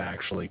job,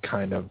 actually,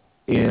 kind of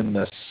in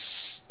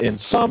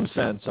some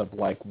sense of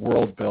like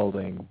world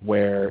building,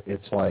 where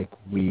it's like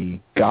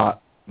we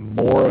got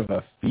more of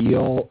a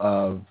feel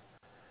of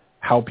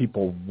how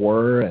people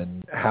were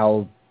and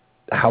how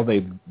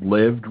they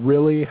lived,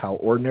 really, how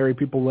ordinary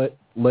people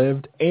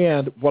lived.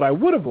 And what I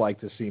would have liked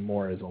to see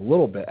more is a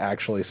little bit,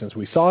 actually, since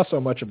we saw so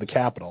much of the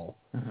Capitol,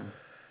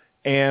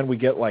 and we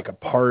get like a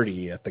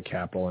party at the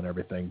Capitol and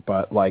everything,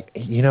 but like,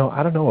 you know,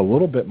 I don't know, a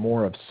little bit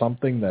more of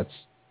something that's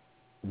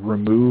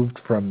removed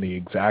from the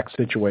exact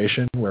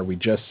situation where we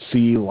just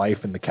see life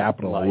in the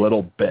Capitol a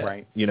little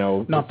bit, you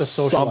know, not the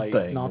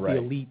socialite, not the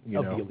elite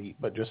of the elite,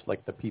 but just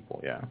like the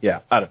people. Yeah,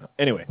 I don't know.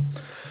 Anyway,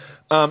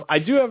 I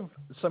do have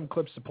some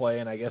clips to play,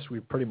 and I guess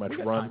we've pretty much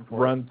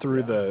run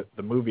through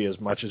the movie as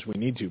much as we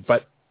need to.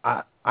 But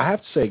I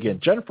have to say again,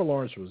 Jennifer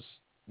Lawrence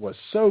was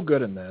so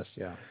good in this.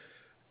 Yeah.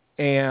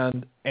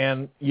 And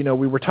you know,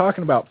 we were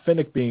talking about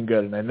Finnick being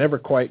good, and I never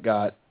quite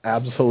got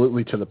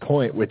absolutely to the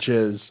point, which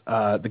is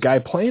the guy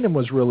playing him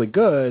was really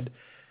good.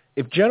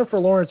 If Jennifer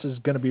Lawrence is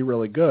going to be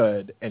really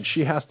good, and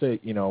she has to,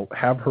 you know,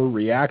 have her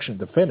reaction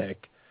to Finnick,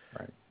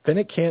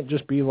 Finnick can't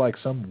just be like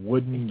some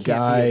wooden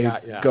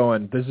guy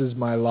going, "This is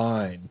my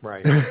line,"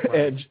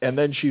 and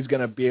then she's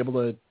going to be able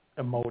to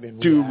emote and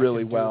do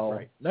really well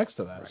next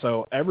to that.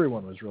 So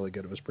everyone was really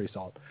good. It was pretty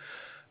solid.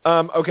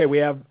 Okay, we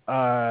have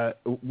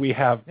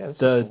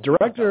the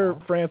director,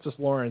 Francis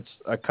Lawrence,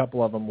 a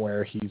couple of them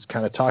where he's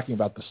kind of talking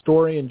about the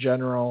story in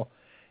general,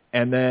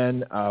 and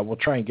then we'll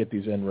try and get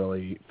these in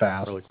really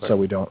fast so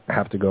we don't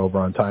have to go over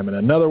on time. And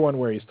another one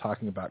where he's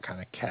talking about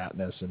kind of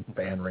Katniss and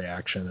fan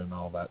reaction and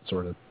all that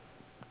sort of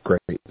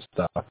great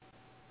stuff.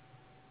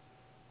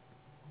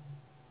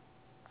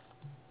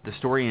 The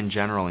story in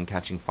general in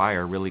Catching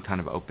Fire really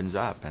kind of opens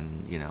up,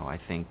 and, you know, I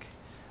think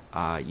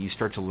you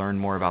start to learn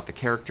more about the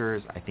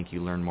characters. I think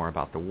you learn more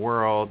about the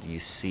world. You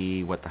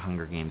see what the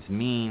Hunger Games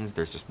means.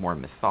 There's just more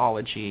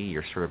mythology.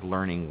 You're sort of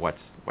learning what's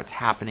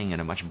happening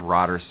in a much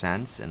broader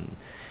sense and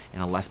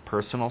in a less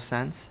personal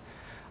sense.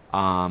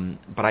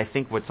 But I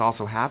think what's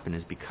also happened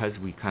is because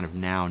we kind of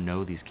now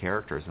know these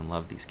characters and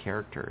love these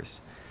characters,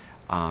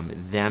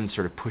 them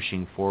sort of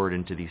pushing forward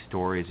into these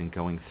stories and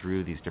going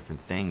through these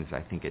different things, I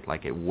think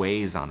it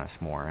weighs on us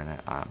more, and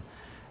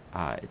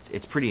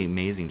it's pretty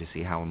amazing to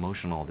see how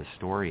emotional this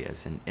story is,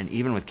 and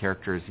even with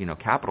characters, you know,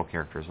 capital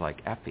characters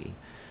like Effie,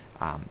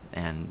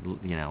 and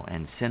you know,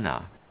 and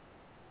Cinna.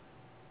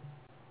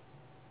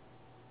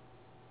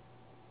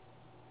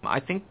 I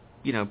think,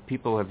 you know,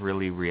 people have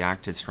really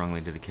reacted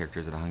strongly to the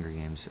characters of the Hunger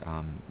Games,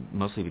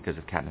 mostly because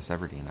of Katniss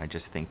Everdeen. I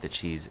just think that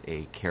she's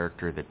a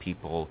character that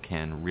people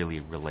can really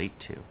relate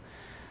to.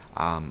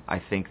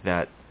 I think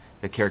that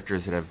the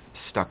characters that have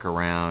stuck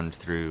around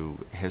through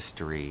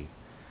history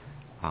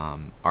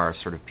are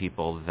sort of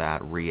people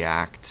that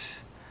react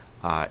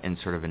in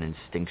sort of an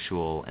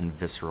instinctual and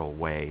visceral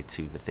way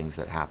to the things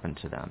that happen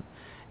to them.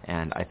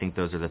 And I think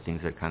those are the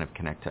things that kind of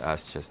connect to us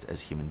just as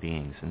human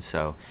beings. And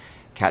so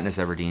Katniss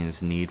Everdeen's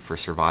need for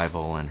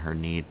survival and her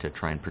need to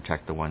try and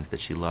protect the ones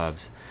that she loves,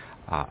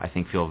 I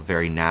think feel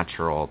very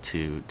natural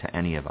to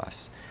any of us.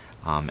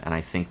 And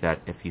I think that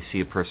if you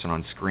see a person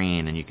on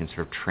screen and you can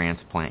sort of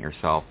transplant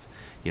yourself,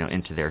 you know,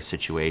 into their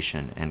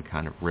situation and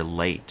kind of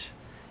relate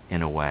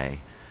in a way,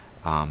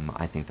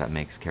 I think that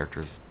makes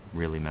characters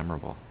really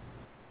memorable.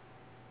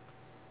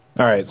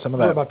 All right, some of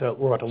that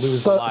we're about to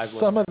lose the live.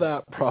 Some of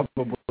that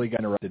probably got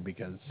interrupted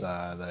because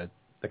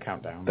the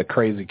countdown, the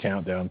crazy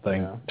countdown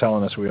thing,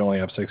 telling us we only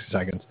have 60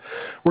 seconds.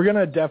 We're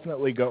gonna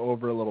definitely go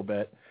over a little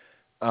bit.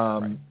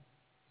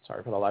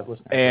 Sorry for the live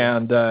listeners.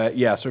 And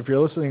so if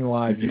you're listening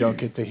live, you don't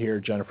get to hear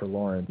Jennifer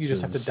Lawrence. You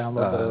just have to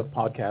download the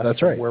podcast.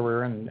 That's right. Where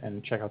we're in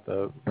and check out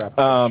the wrap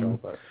up show.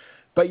 But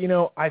But,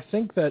 I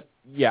think that,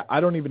 I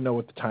don't even know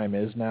what the time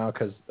is now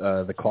because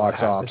the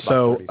clock's off.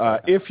 So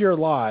if you're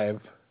live,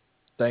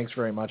 thanks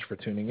very much for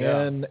tuning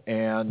in,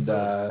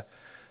 and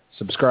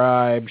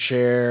subscribe,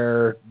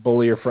 share,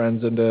 bully your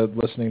friends into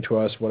listening to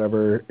us,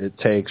 whatever it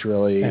takes,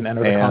 really. And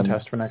enter the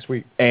contest for next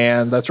week.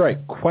 And that's right.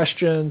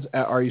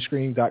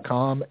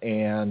 questions@areyouscreening.com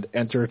and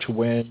enter to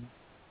win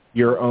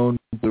your own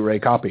Blu-ray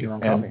copy.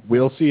 And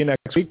we'll see you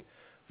next week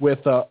with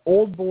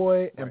Old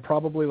Boy and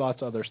probably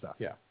lots of other stuff.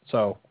 Yeah.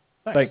 So,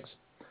 thanks.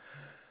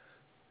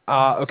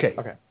 Okay.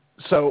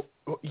 So,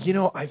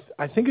 I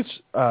think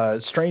it's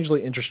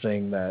strangely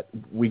interesting that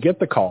we get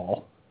the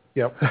call.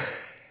 Yep.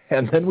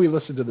 And then we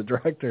listen to the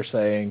director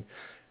saying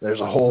there's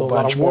a whole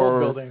bunch more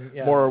world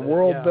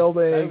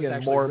building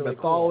and more really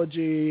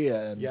mythology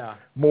and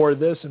more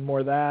this and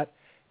more that.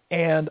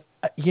 And,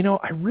 I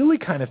really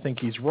kind of think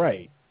he's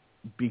right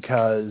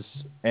because,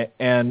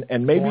 and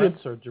maybe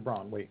Lawrence or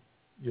Gibran? Wait,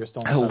 you're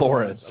still on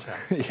Lawrence.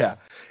 Okay. Yeah.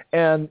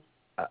 And,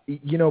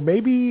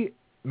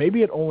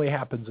 maybe it only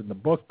happens in the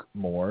book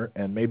more,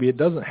 and maybe it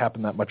doesn't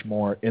happen that much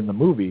more in the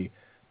movie.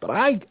 But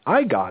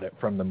I got it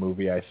from the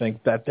movie, I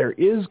think, that there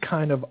is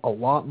kind of a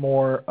lot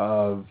more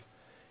of,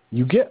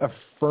 you get a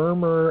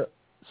firmer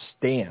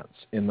stance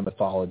in the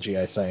mythology,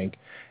 I think.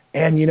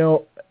 And,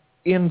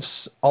 in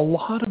a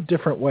lot of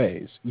different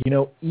ways,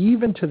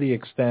 even to the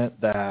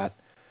extent that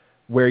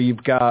where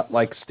you've got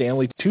like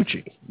Stanley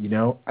Tucci,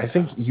 I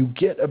think you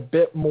get a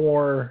bit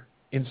more,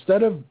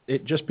 instead of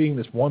it just being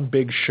this one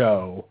big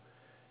show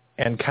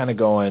and kind of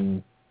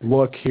going,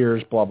 look,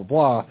 here's blah,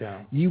 blah, blah,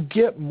 you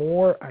get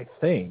more, I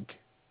think,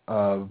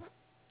 of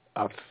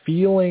a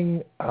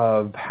feeling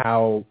of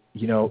how,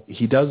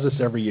 he does this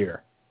every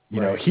year.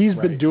 He's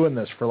been doing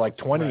this for like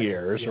 20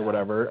 years or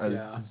whatever.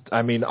 Yeah.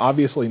 I mean,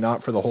 obviously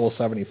not for the whole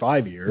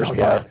 75 years.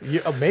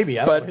 Maybe.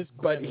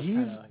 But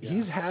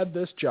he's had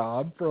this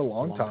job for a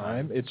long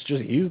time. It's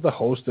just, he's the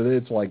host of it.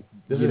 It's like,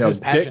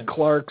 Dick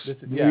Clark's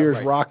New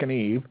Year's Rockin'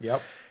 Eve.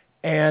 Yep.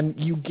 And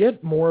you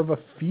get more of a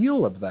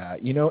feel of that.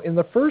 In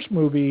the first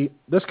movie,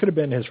 this could have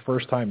been his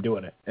first time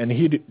doing it, and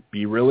he'd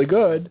be really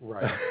good.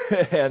 Right.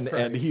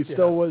 and he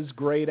still was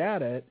great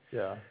at it.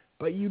 Yeah.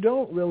 But you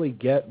don't really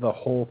get the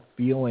whole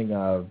feeling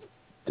of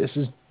this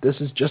is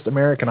just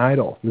American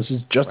Idol. This is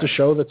just a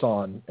show that's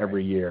on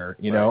every year,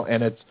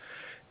 and it's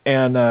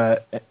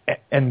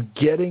and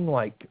getting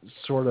like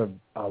sort of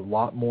a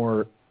lot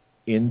more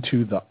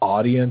into the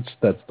audience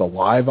that's the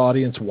live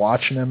audience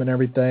watching them and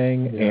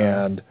everything,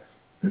 and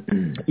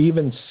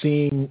even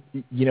seeing,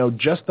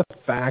 just the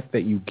fact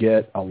that you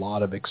get a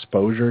lot of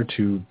exposure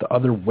to the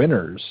other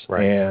winners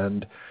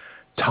and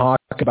talk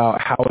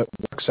about how it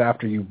works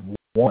after you've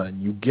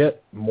won. You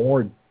get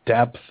more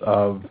depth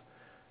of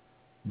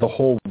the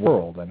whole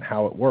world and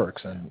how it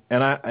works. And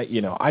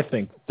I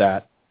think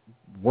that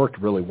worked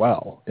really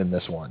well in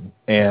this one.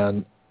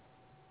 And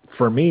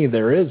for me,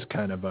 there is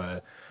kind of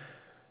a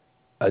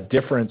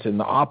difference in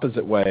the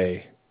opposite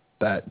way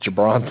that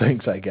Gibran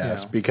thinks, I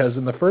guess, because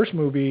in the first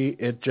movie,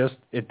 it does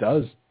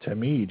to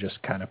me just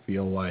kind of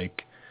feel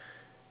like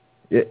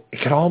it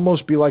could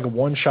almost be like a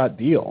one-shot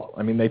deal.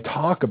 I mean, they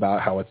talk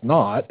about how it's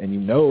not,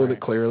 and that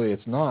clearly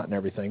it's not and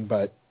everything,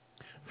 but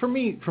for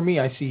me,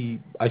 I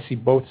see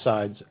both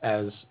sides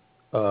as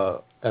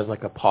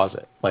like a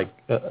posit, like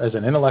as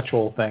an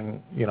intellectual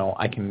thing.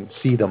 I can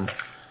see them,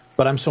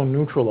 but I'm so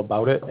neutral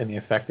about it and the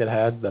effect it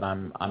had that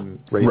I'm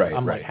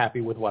like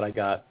happy with what I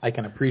got. I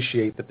can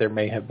appreciate that there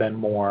may have been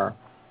more.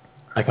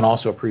 I can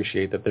also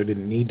appreciate that there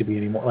didn't need to be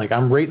any more. Like,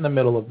 I'm right in the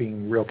middle of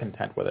being real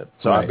content with it.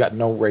 So I've got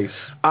no race.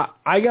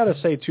 I got to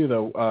say, too,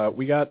 though,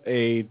 we got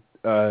a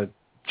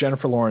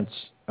Jennifer Lawrence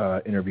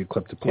interview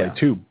clip to play,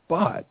 too.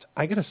 But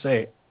I got to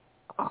say,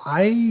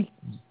 I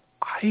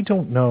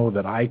don't know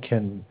that I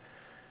can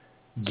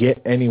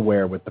get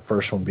anywhere with the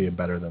first one being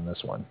better than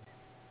this one.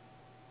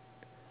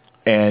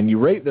 And you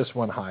rate this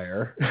one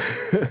higher,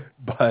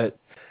 but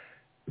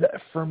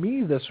for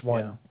me, this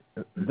one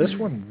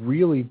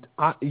really,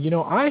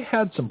 I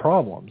had some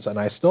problems, and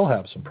I still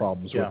have some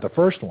problems with the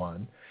first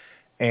one,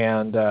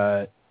 and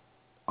I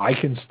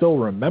can still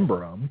remember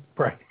them.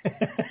 Right.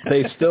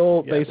 They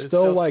still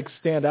like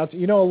stand out.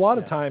 A lot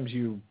of times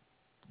you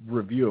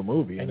review a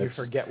movie and you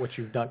forget what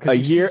you've done. A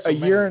year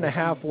and a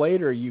half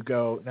later, you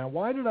go, now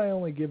why did I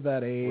only give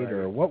that 8,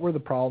 or what were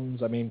the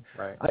problems? I mean,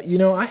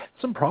 I had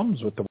some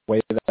problems with the way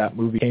that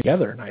movie came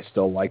together, and I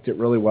still liked it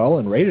really well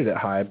and rated it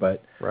high,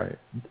 but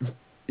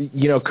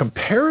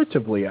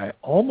comparatively, I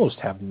almost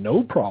have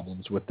no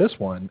problems with this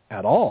one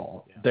at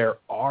all. Yeah. There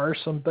are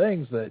some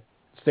things that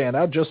stand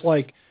out, just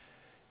like,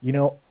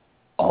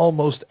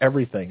 almost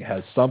everything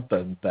has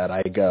something that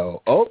I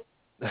go,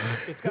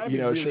 it's got to be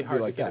really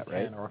hard to get a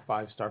 10 or a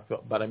 5-star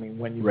film. But I mean,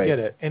 when you get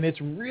it, and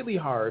it's really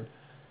hard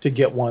to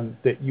get one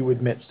that you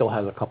admit still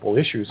has a couple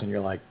issues, and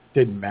you're like,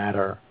 didn't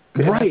matter.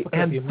 Right,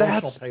 and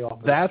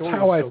that's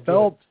how I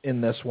felt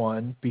in this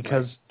one,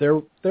 because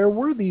there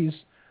were these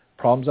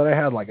problems that I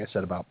had, like I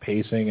said, about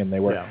pacing, and they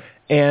were,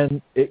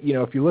 And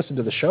if you listen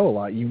to the show a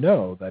lot, you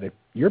know that if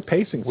your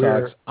pacing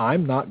sucks,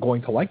 I'm not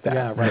going to like that.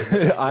 Yeah,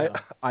 right.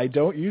 I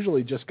don't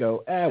usually just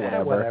go,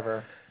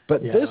 whatever.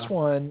 But this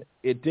one,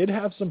 it did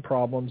have some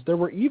problems. There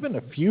were even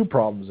a few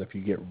problems if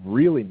you get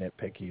really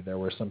nitpicky. There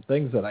were some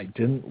things that I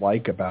didn't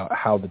like about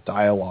how the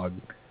dialogue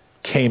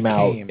came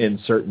out in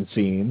certain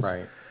scenes.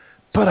 Right.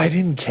 But I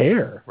didn't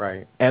care.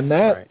 Right. And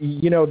that,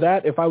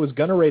 that if I was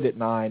going to rate it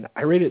 9,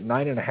 I rate it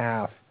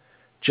 9.5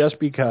 just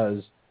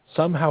because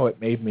somehow it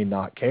made me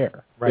not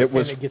care. Right. It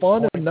was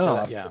fun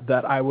enough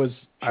that I was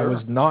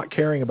not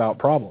caring about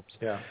problems.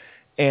 Yeah.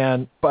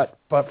 And but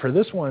for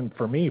this one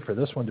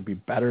to be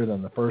better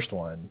than the first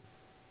one,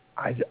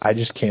 I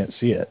just can't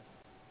see it.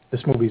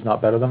 This movie's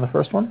not better than the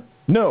first one?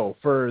 No,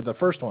 for the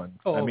first one.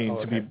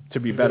 To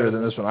be better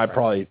than this one. I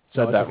probably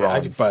said that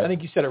wrong. I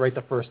think you said it right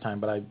the first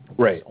time, but I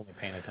was only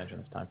paying attention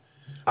this time.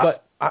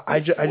 But I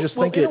just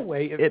think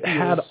it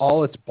had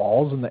all its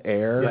balls in the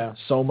air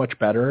so much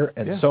better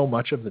and so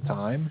much of the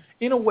time.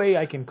 In a way,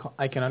 I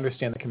can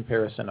understand the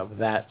comparison of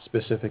that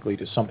specifically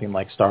to something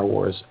like Star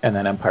Wars and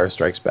then Empire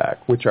Strikes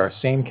Back, which are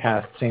same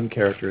cast, same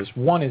characters.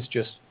 One is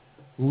just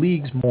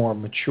leagues more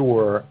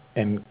mature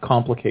and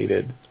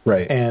complicated,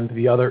 right? And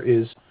the other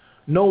is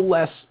no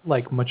less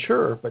like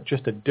mature, but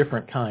just a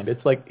different kind.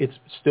 It's like it's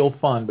still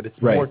fun, but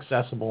it's more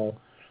accessible.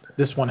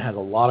 This one has a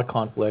lot of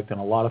conflict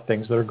and a lot of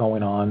things that are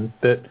going on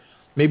that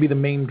maybe the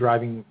main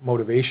driving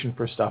motivation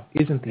for stuff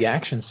isn't the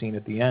action scene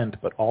at the end,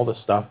 but all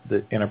the stuff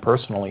that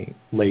interpersonally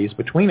lays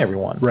between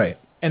everyone. Right.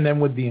 And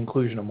then with the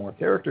inclusion of more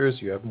characters,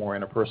 you have more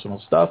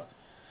interpersonal stuff.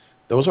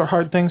 Those are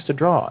hard things to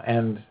draw,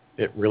 and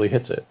it really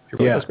hits it. It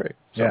really is great.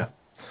 So. Yeah.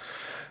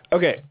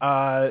 Okay.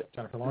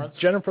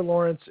 Jennifer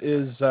Lawrence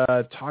is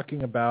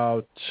talking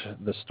about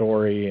the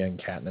story and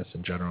Katniss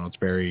in general. It's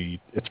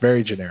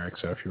very generic,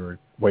 so if you were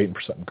waiting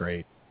for something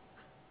great.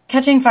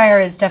 Catching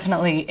Fire is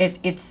definitely,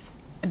 it's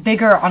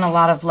bigger on a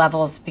lot of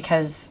levels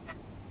because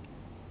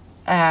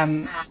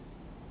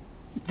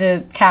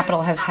the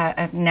Capitol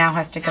now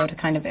has to go to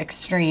kind of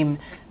extreme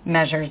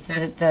measures.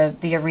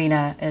 The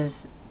arena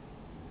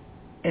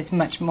is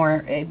much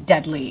more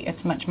deadly.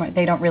 It's much more.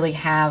 They don't really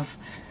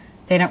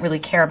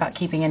care about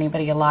keeping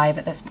anybody alive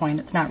at this point.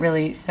 It's not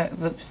really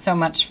so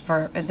much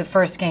for the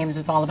first games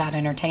was all about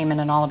entertainment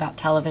and all about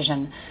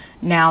television.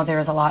 Now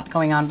there's a lot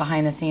going on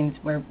behind the scenes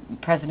where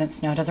President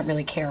Snow doesn't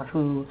really care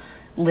who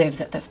lives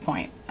at this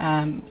point.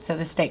 So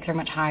the stakes are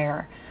much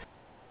higher.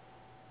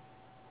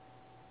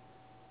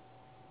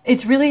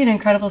 It's really an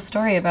incredible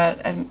story about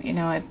a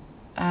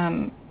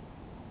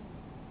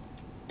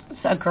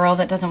girl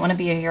that doesn't want to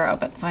be a hero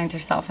but finds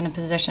herself in a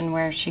position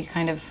where she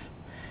kind of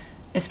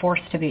is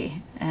forced to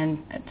be, and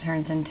it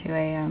turns into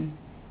a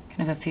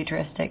kind of a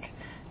futuristic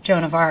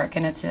Joan of Arc,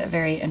 and it's a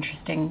very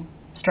interesting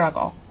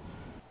struggle.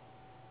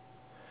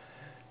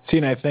 See,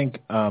 and I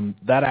think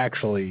that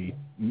actually,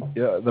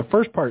 the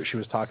first part she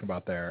was talking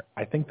about there,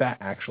 I think that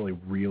actually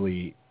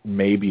really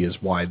maybe is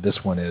why this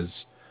one is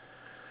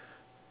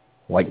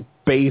like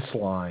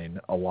baseline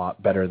a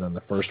lot better than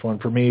the first one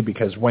for me,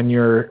 because when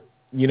you're,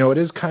 it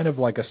is kind of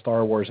like a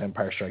Star Wars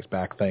Empire Strikes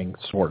Back thing,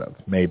 sort of,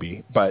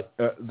 maybe. But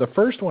the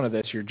first one of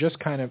this, you're just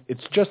kind of,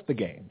 it's just the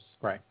games.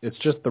 Right. It's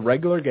just the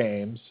regular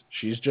games.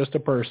 She's just a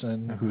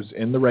person who's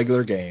in the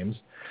regular games.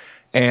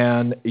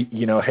 And,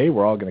 hey,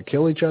 we're all going to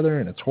kill each other,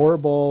 and it's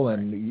horrible,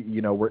 and,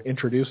 we're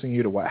introducing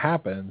you to what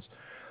happens.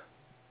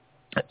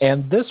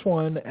 And this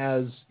one,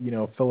 as,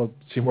 Philip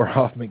Seymour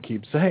Hoffman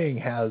keeps saying,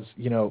 has,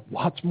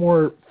 lots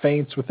more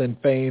feints within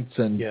feints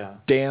and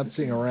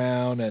dancing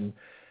around,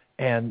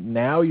 and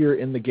now you're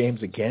in the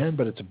games again,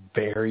 but it's a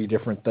very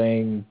different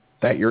thing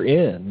that you're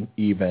in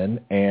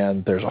even,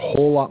 and there's a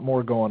whole lot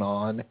more going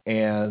on,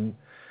 and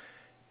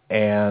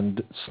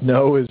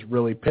Snow is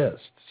really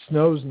pissed.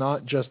 Snow's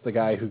not just the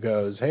guy who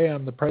goes, hey,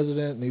 I'm the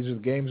president, and these are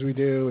the games we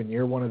do, and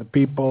you're one of the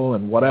people,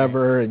 and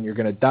whatever, and you're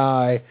going to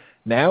die.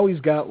 Now he's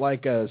got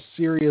like a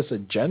serious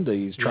agenda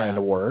he's trying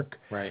to work.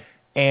 Right.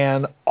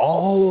 And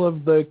all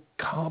of the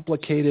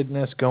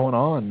complicatedness going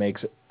on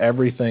makes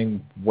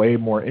everything way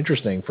more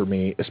interesting for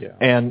me. Yeah.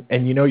 And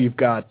you've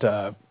got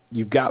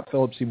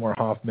Philip Seymour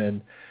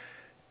Hoffman,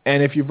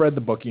 and if you've read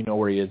the book, you know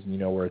where he is and you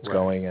know where it's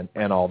going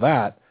and all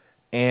that.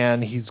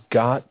 And he's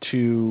got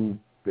to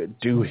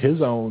do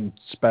his own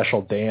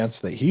special dance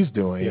that he's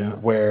doing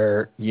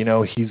where,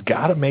 he's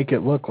got to make it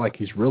look like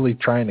he's really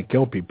trying to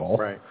kill people.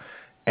 Right.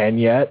 And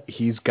yet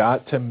he's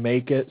got to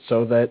make it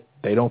so that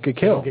they don't get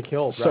killed.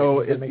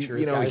 So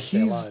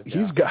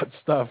he's got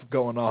stuff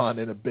going on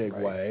in a big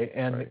way,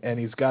 and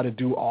he's got to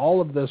do all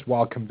of this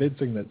while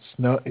convincing that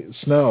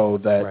Snow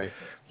that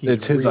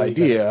it's his really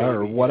idea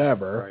or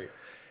whatever. Right.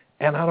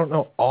 And I don't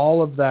know,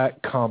 all of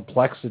that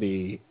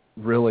complexity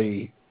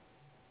really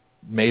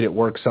made it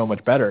work so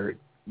much better.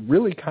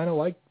 Really kind of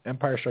like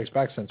Empire Strikes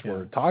Back, since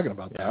we're talking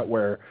about that,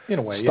 where in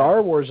a way,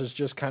 Star Wars is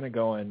just kind of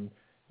going,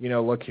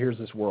 look, here's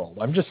this world.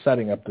 I'm just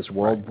setting up this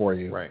world for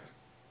you. Right.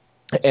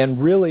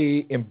 And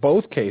really, in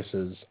both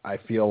cases, I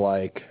feel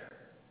like,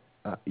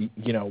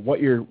 what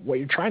you're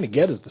trying to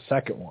get is the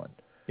second one.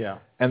 Yeah.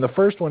 And the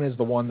first one is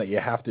the one that you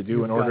have to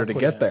do in order to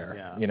get there.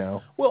 Yeah. You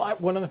know. Well,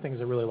 one of the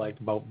things I really liked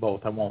about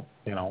both, I won't,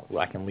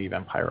 I can leave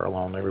Empire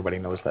alone. Everybody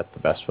knows that's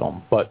the best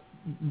film, but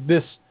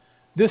this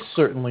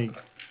certainly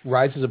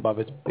rises above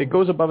it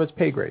goes above its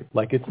pay grade.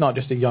 Like, it's not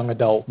just a young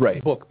adult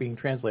book being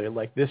translated.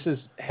 Like, this is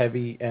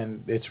heavy,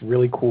 and it's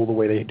really cool the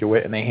way they do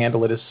it, and they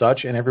handle it as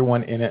such, and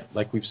everyone in it,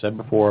 like we've said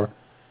before,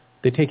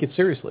 they take it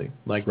seriously.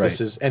 Like,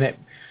 this is, and it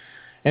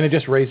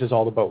just raises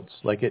all the boats.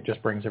 Like, it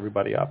just brings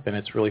everybody up, and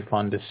it's really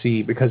fun to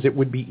see, because it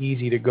would be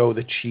easy to go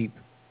the cheap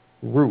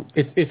route.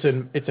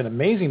 It's an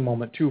amazing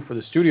moment too for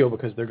the studio,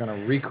 because they're going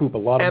to recoup a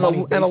lot of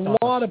money, and a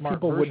lot of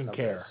people wouldn't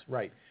care.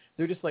 Right.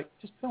 They're just like,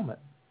 just film it.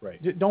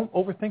 Right. Don't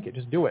overthink it.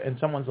 Just do it. And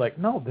someone's like,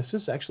 no, this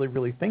is actually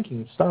really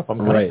thinking stuff. I'm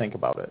going to think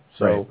about it.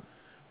 So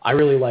I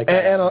really like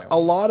that. And a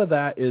lot of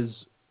that is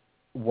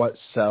what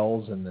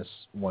sells in this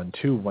one,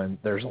 too, when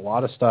there's a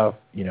lot of stuff,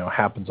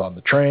 happens on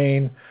the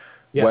train,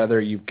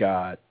 whether you've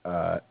got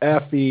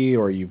Effie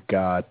or you've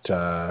got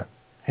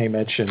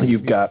Haymitch, and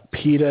you've got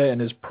PETA and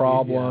his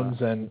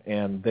problems,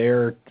 and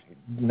they're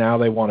now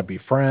they want to be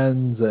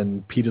friends,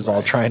 and Peter's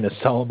all trying to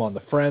sell him on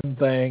the friend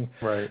thing.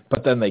 Right.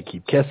 But then they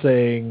keep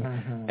kissing,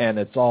 and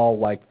it's all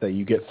like that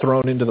you get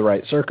thrown into the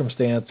right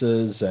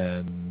circumstances,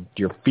 and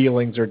your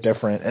feelings are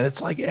different, and it's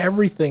like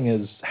everything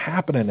is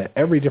happening at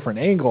every different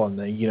angle, and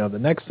the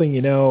next thing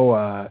you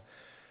know,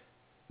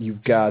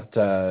 you've got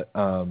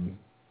Finnick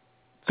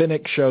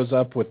shows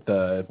up with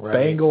the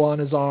bangle on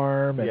his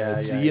arm,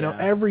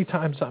 and every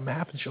time something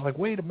happens, you're like,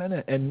 wait a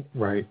minute, and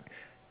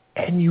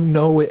and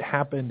it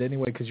happened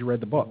anyway because you read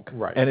the book,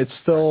 and it's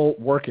still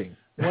working.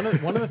 One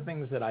of the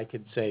things that I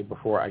could say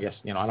before, I guess,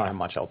 I don't have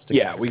much else to say.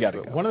 Yeah, we got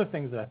to go. One of the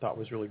things that I thought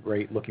was really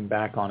great looking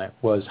back on it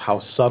was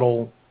how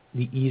subtle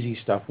the easy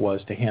stuff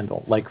was to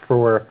handle. Like,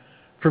 for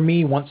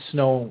me, once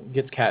Snow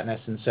gets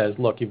Katniss and says,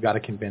 look, you've got to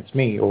convince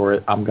me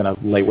or I'm going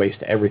to lay waste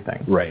to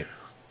everything. Right.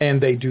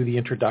 And they do the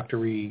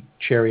introductory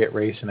chariot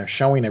race, and they're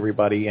showing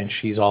everybody, and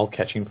she's all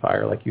catching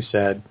fire, like you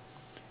said.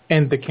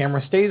 And the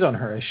camera stays on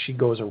her as she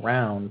goes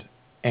around,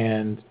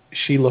 and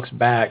she looks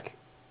back,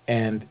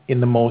 and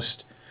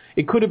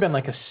it could have been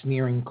like a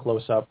sneering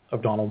close-up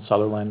of Donald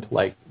Sutherland,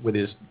 like with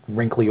his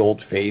wrinkly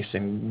old face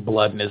and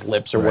blood in his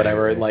lips or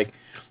whatever, like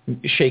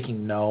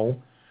shaking no.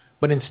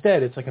 But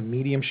instead, it's like a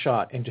medium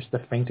shot and just the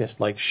faintest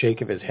like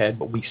shake of his head,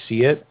 but we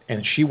see it,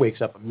 and she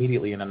wakes up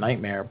immediately in a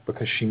nightmare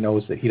because she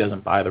knows that he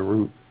doesn't buy the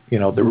ruse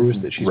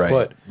that she's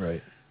put.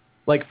 Right.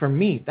 Like, for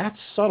me, that's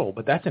subtle,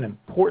 but that's an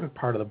important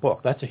part of the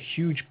book. That's a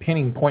huge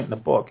pinning point in the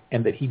book,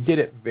 and that he did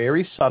it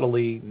very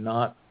subtly,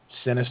 not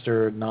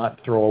sinister, not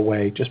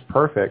throwaway, just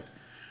perfect.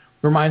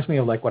 Reminds me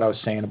of like what I was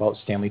saying about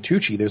Stanley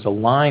Tucci. There's a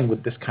line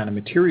with this kind of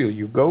material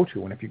you go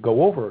to, and if you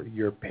go over,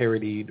 you're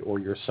parodied or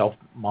you're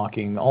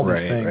self-mocking, all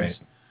these things. Right.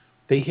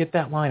 They hit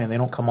that line and they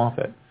don't come off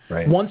it.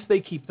 Right. Once they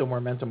keep the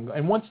momentum,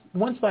 and once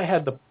I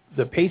had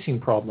the pacing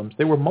problems,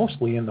 they were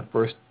mostly in the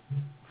first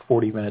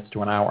 40 minutes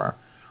to an hour.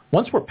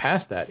 Once we're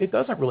past that, it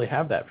doesn't really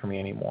have that for me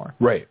anymore.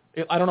 Right.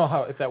 I don't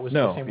know if that was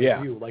the same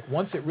with you. Like,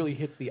 once it really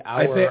hits the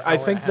hour, I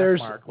think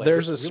there's mark, like,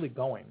 there's it's really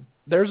going.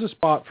 There's a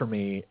spot for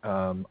me.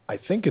 I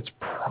think it's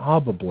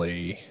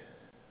probably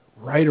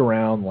right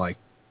around like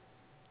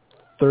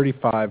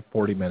 35,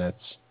 40 minutes,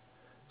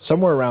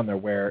 somewhere around there.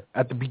 Where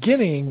at the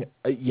beginning,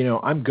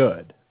 I'm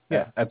good.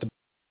 Yeah.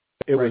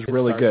 It was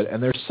really good,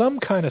 and there's some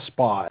kind of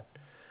spot.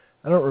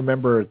 I don't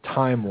remember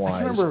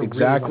time-wise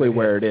exactly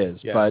where it is,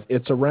 but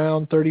it's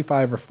around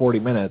 35 or 40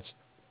 minutes,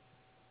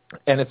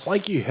 and it's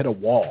like you hit a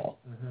wall.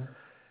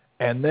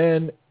 And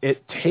then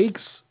it takes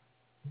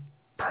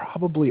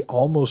probably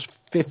almost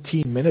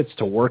 15 minutes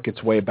to work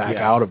its way back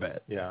out of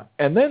it. Yeah.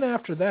 And then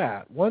after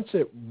that, once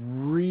it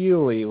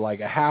really,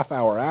 like a half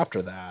hour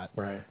after that,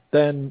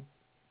 then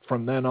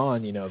from then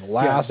on,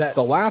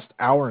 the last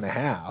hour and a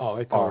half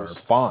are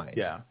fine.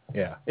 Yeah.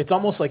 Yeah. It's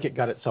almost like it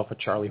got itself a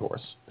Charlie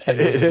horse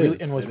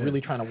and was really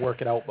trying to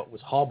work it out, but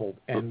was hobbled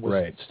and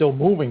was still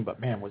moving,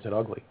 but man, was it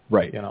ugly.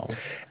 Right.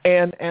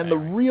 And the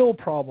real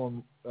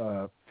problem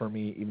for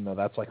me, even though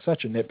that's like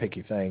such a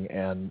nitpicky thing,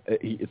 and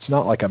it's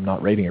not like I'm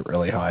not rating it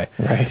really high.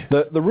 Right.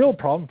 The real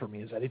problem for me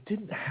is that it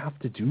didn't have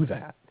to do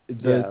that.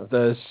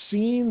 The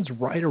scenes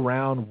right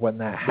around when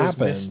that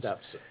happens,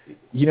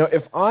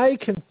 if I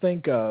can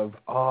think of,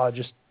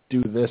 just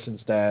do this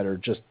instead, or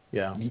just,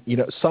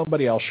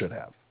 somebody else should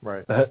have.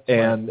 Right.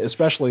 And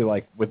especially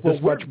like with this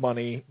much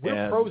money.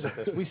 We're pros at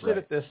this. We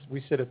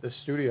sit at this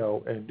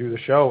studio and do the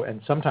show,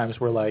 and sometimes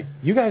we're like,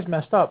 you guys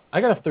messed up.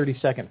 I got a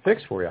 30-second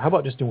fix for you. How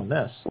about just doing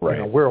this?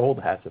 Right. We're old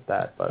hats at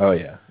that. But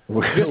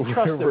just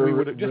trust that we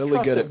would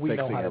really good at we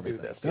fixing know how everything.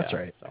 to do this. That's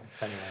right. So,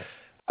 anyway.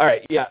 All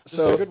right, This is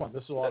a good one.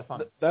 This is a lot of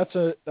fun. That's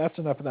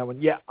enough of that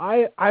one. Yeah,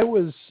 I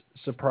was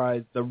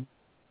surprised.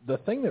 The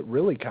thing that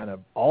really kind of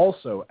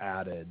also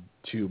added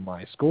to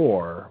my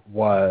score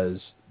was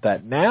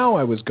that now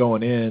I was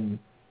going in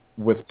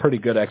with pretty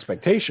good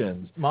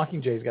expectations.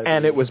 Mockingjay's got,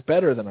 and it was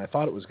better than I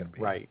thought it was going to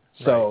be. Right.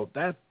 So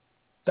that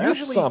That's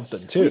usually,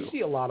 something, too. We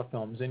see a lot of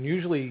films, and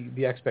usually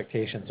the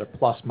expectations are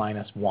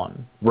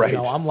 ±1. Right.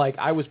 I'm like,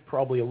 I was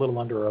probably a little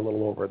under or a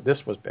little over. This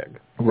was big.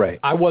 Right.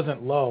 I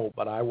wasn't low,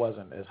 but I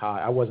wasn't as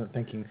high. I wasn't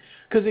thinking...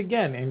 Because,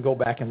 again, and go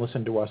back and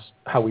listen to us,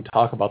 how we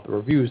talk about the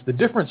reviews, the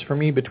difference for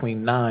me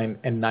between 9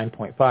 and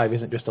 9.5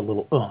 isn't just a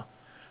little,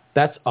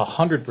 That's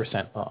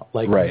 100%.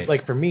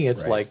 Like for me, it's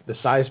like the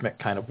seismic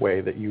kind of way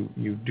that you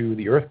do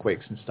the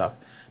earthquakes and stuff.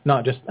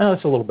 Not just,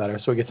 it's a little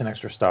better, so it gets an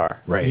extra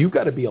star. Right. You've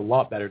got to be a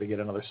lot better to get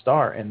another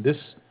star. And this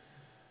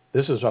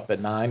is up at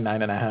 9,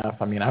 9.5.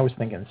 I mean, I was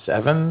thinking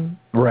 7,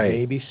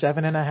 maybe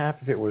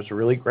 7.5 if it was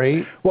really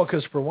great. Well,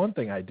 because for one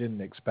thing, I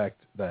didn't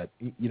expect that,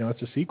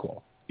 it's a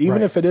sequel.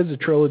 Even if it is a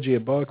trilogy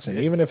of books, and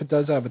even if it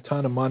does have a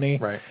ton of money,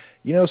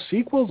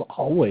 sequels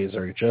always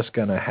are just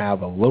going to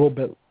have a little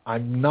bit.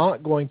 I'm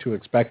not going to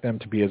expect them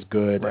to be as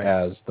good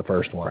as the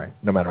first one,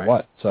 no matter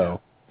what.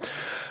 So,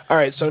 all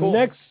right. So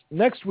cool.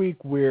 Next week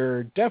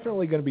we're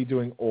definitely going to be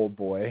doing Old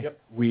Boy. Yep.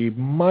 We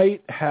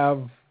might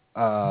have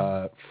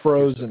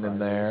Frozen in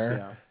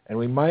there, and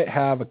we might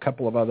have a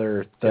couple of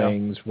other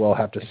things. Yep. We'll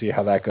have to see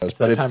how that goes.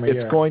 But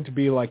it's going to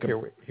be like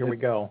here we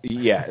go.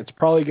 Yeah, it's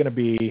probably going to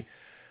be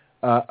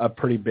a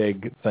pretty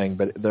big thing,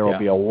 but there will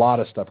be a lot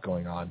of stuff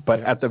going on.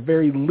 But at the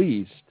very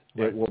least,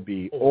 it will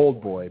be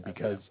Old Boy,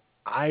 because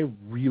I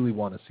really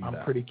want to see that.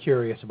 I'm pretty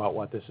curious about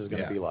what this is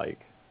going to be like.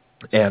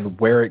 And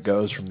where it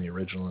goes from the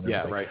original and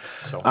everything. Yeah, right.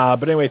 So.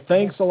 But anyway,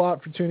 thanks a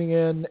lot for tuning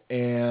in.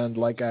 And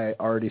like I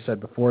already said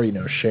before,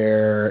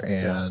 share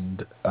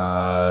and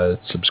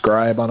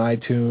subscribe on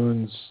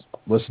iTunes.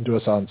 Listen to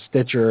us on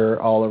Stitcher,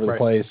 all over the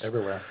place.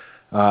 Everywhere.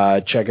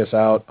 Check us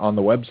out on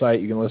the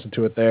website. You can listen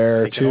to it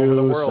there Taking over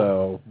the too. world.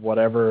 So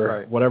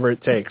whatever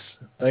it takes.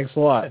 Thanks a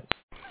lot.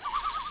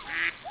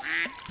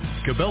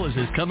 Cabela's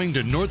is coming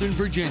to Northern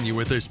Virginia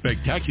with a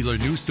spectacular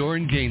new store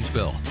in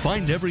Gainesville.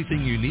 Find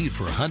everything you need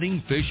for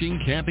hunting,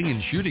 fishing, camping,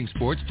 and shooting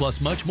sports, plus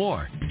much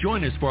more.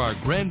 Join us for our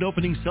grand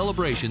opening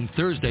celebration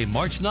Thursday,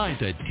 March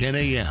 9th at 10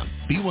 a.m.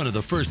 Be one of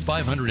the first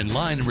 500 in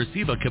line and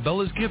receive a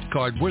Cabela's gift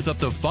card worth up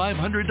to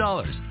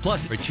 $500,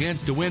 plus a chance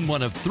to win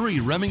one of 3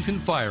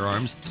 Remington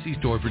firearms. See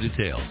store for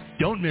details.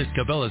 Don't miss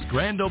Cabela's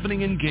grand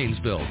opening in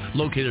Gainesville,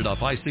 located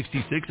off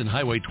I-66 and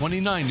Highway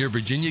 29 near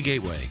Virginia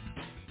Gateway.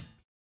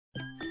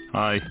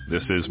 Hi,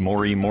 this is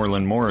Maury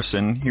Moreland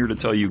Morrison, here to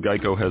tell you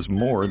Geico has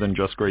more than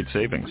just great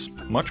savings.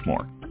 Much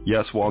more.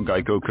 Yes, while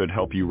Geico could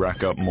help you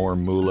rack up more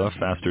moolah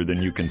faster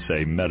than you can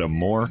say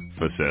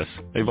metamorphosis,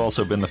 they've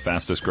also been the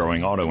fastest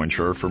growing auto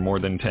insurer for more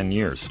than 10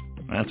 years.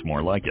 That's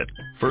more like it.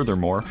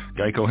 Furthermore,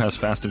 Geico has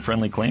fast and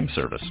friendly claim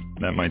service.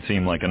 That might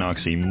seem like an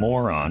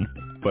oxymoron,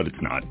 but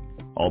it's not.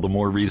 All the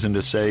more reason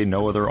to say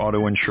no other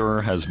auto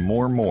insurer has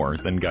more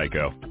than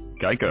Geico.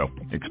 Geico.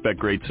 Expect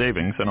great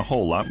savings and a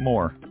whole lot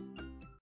more.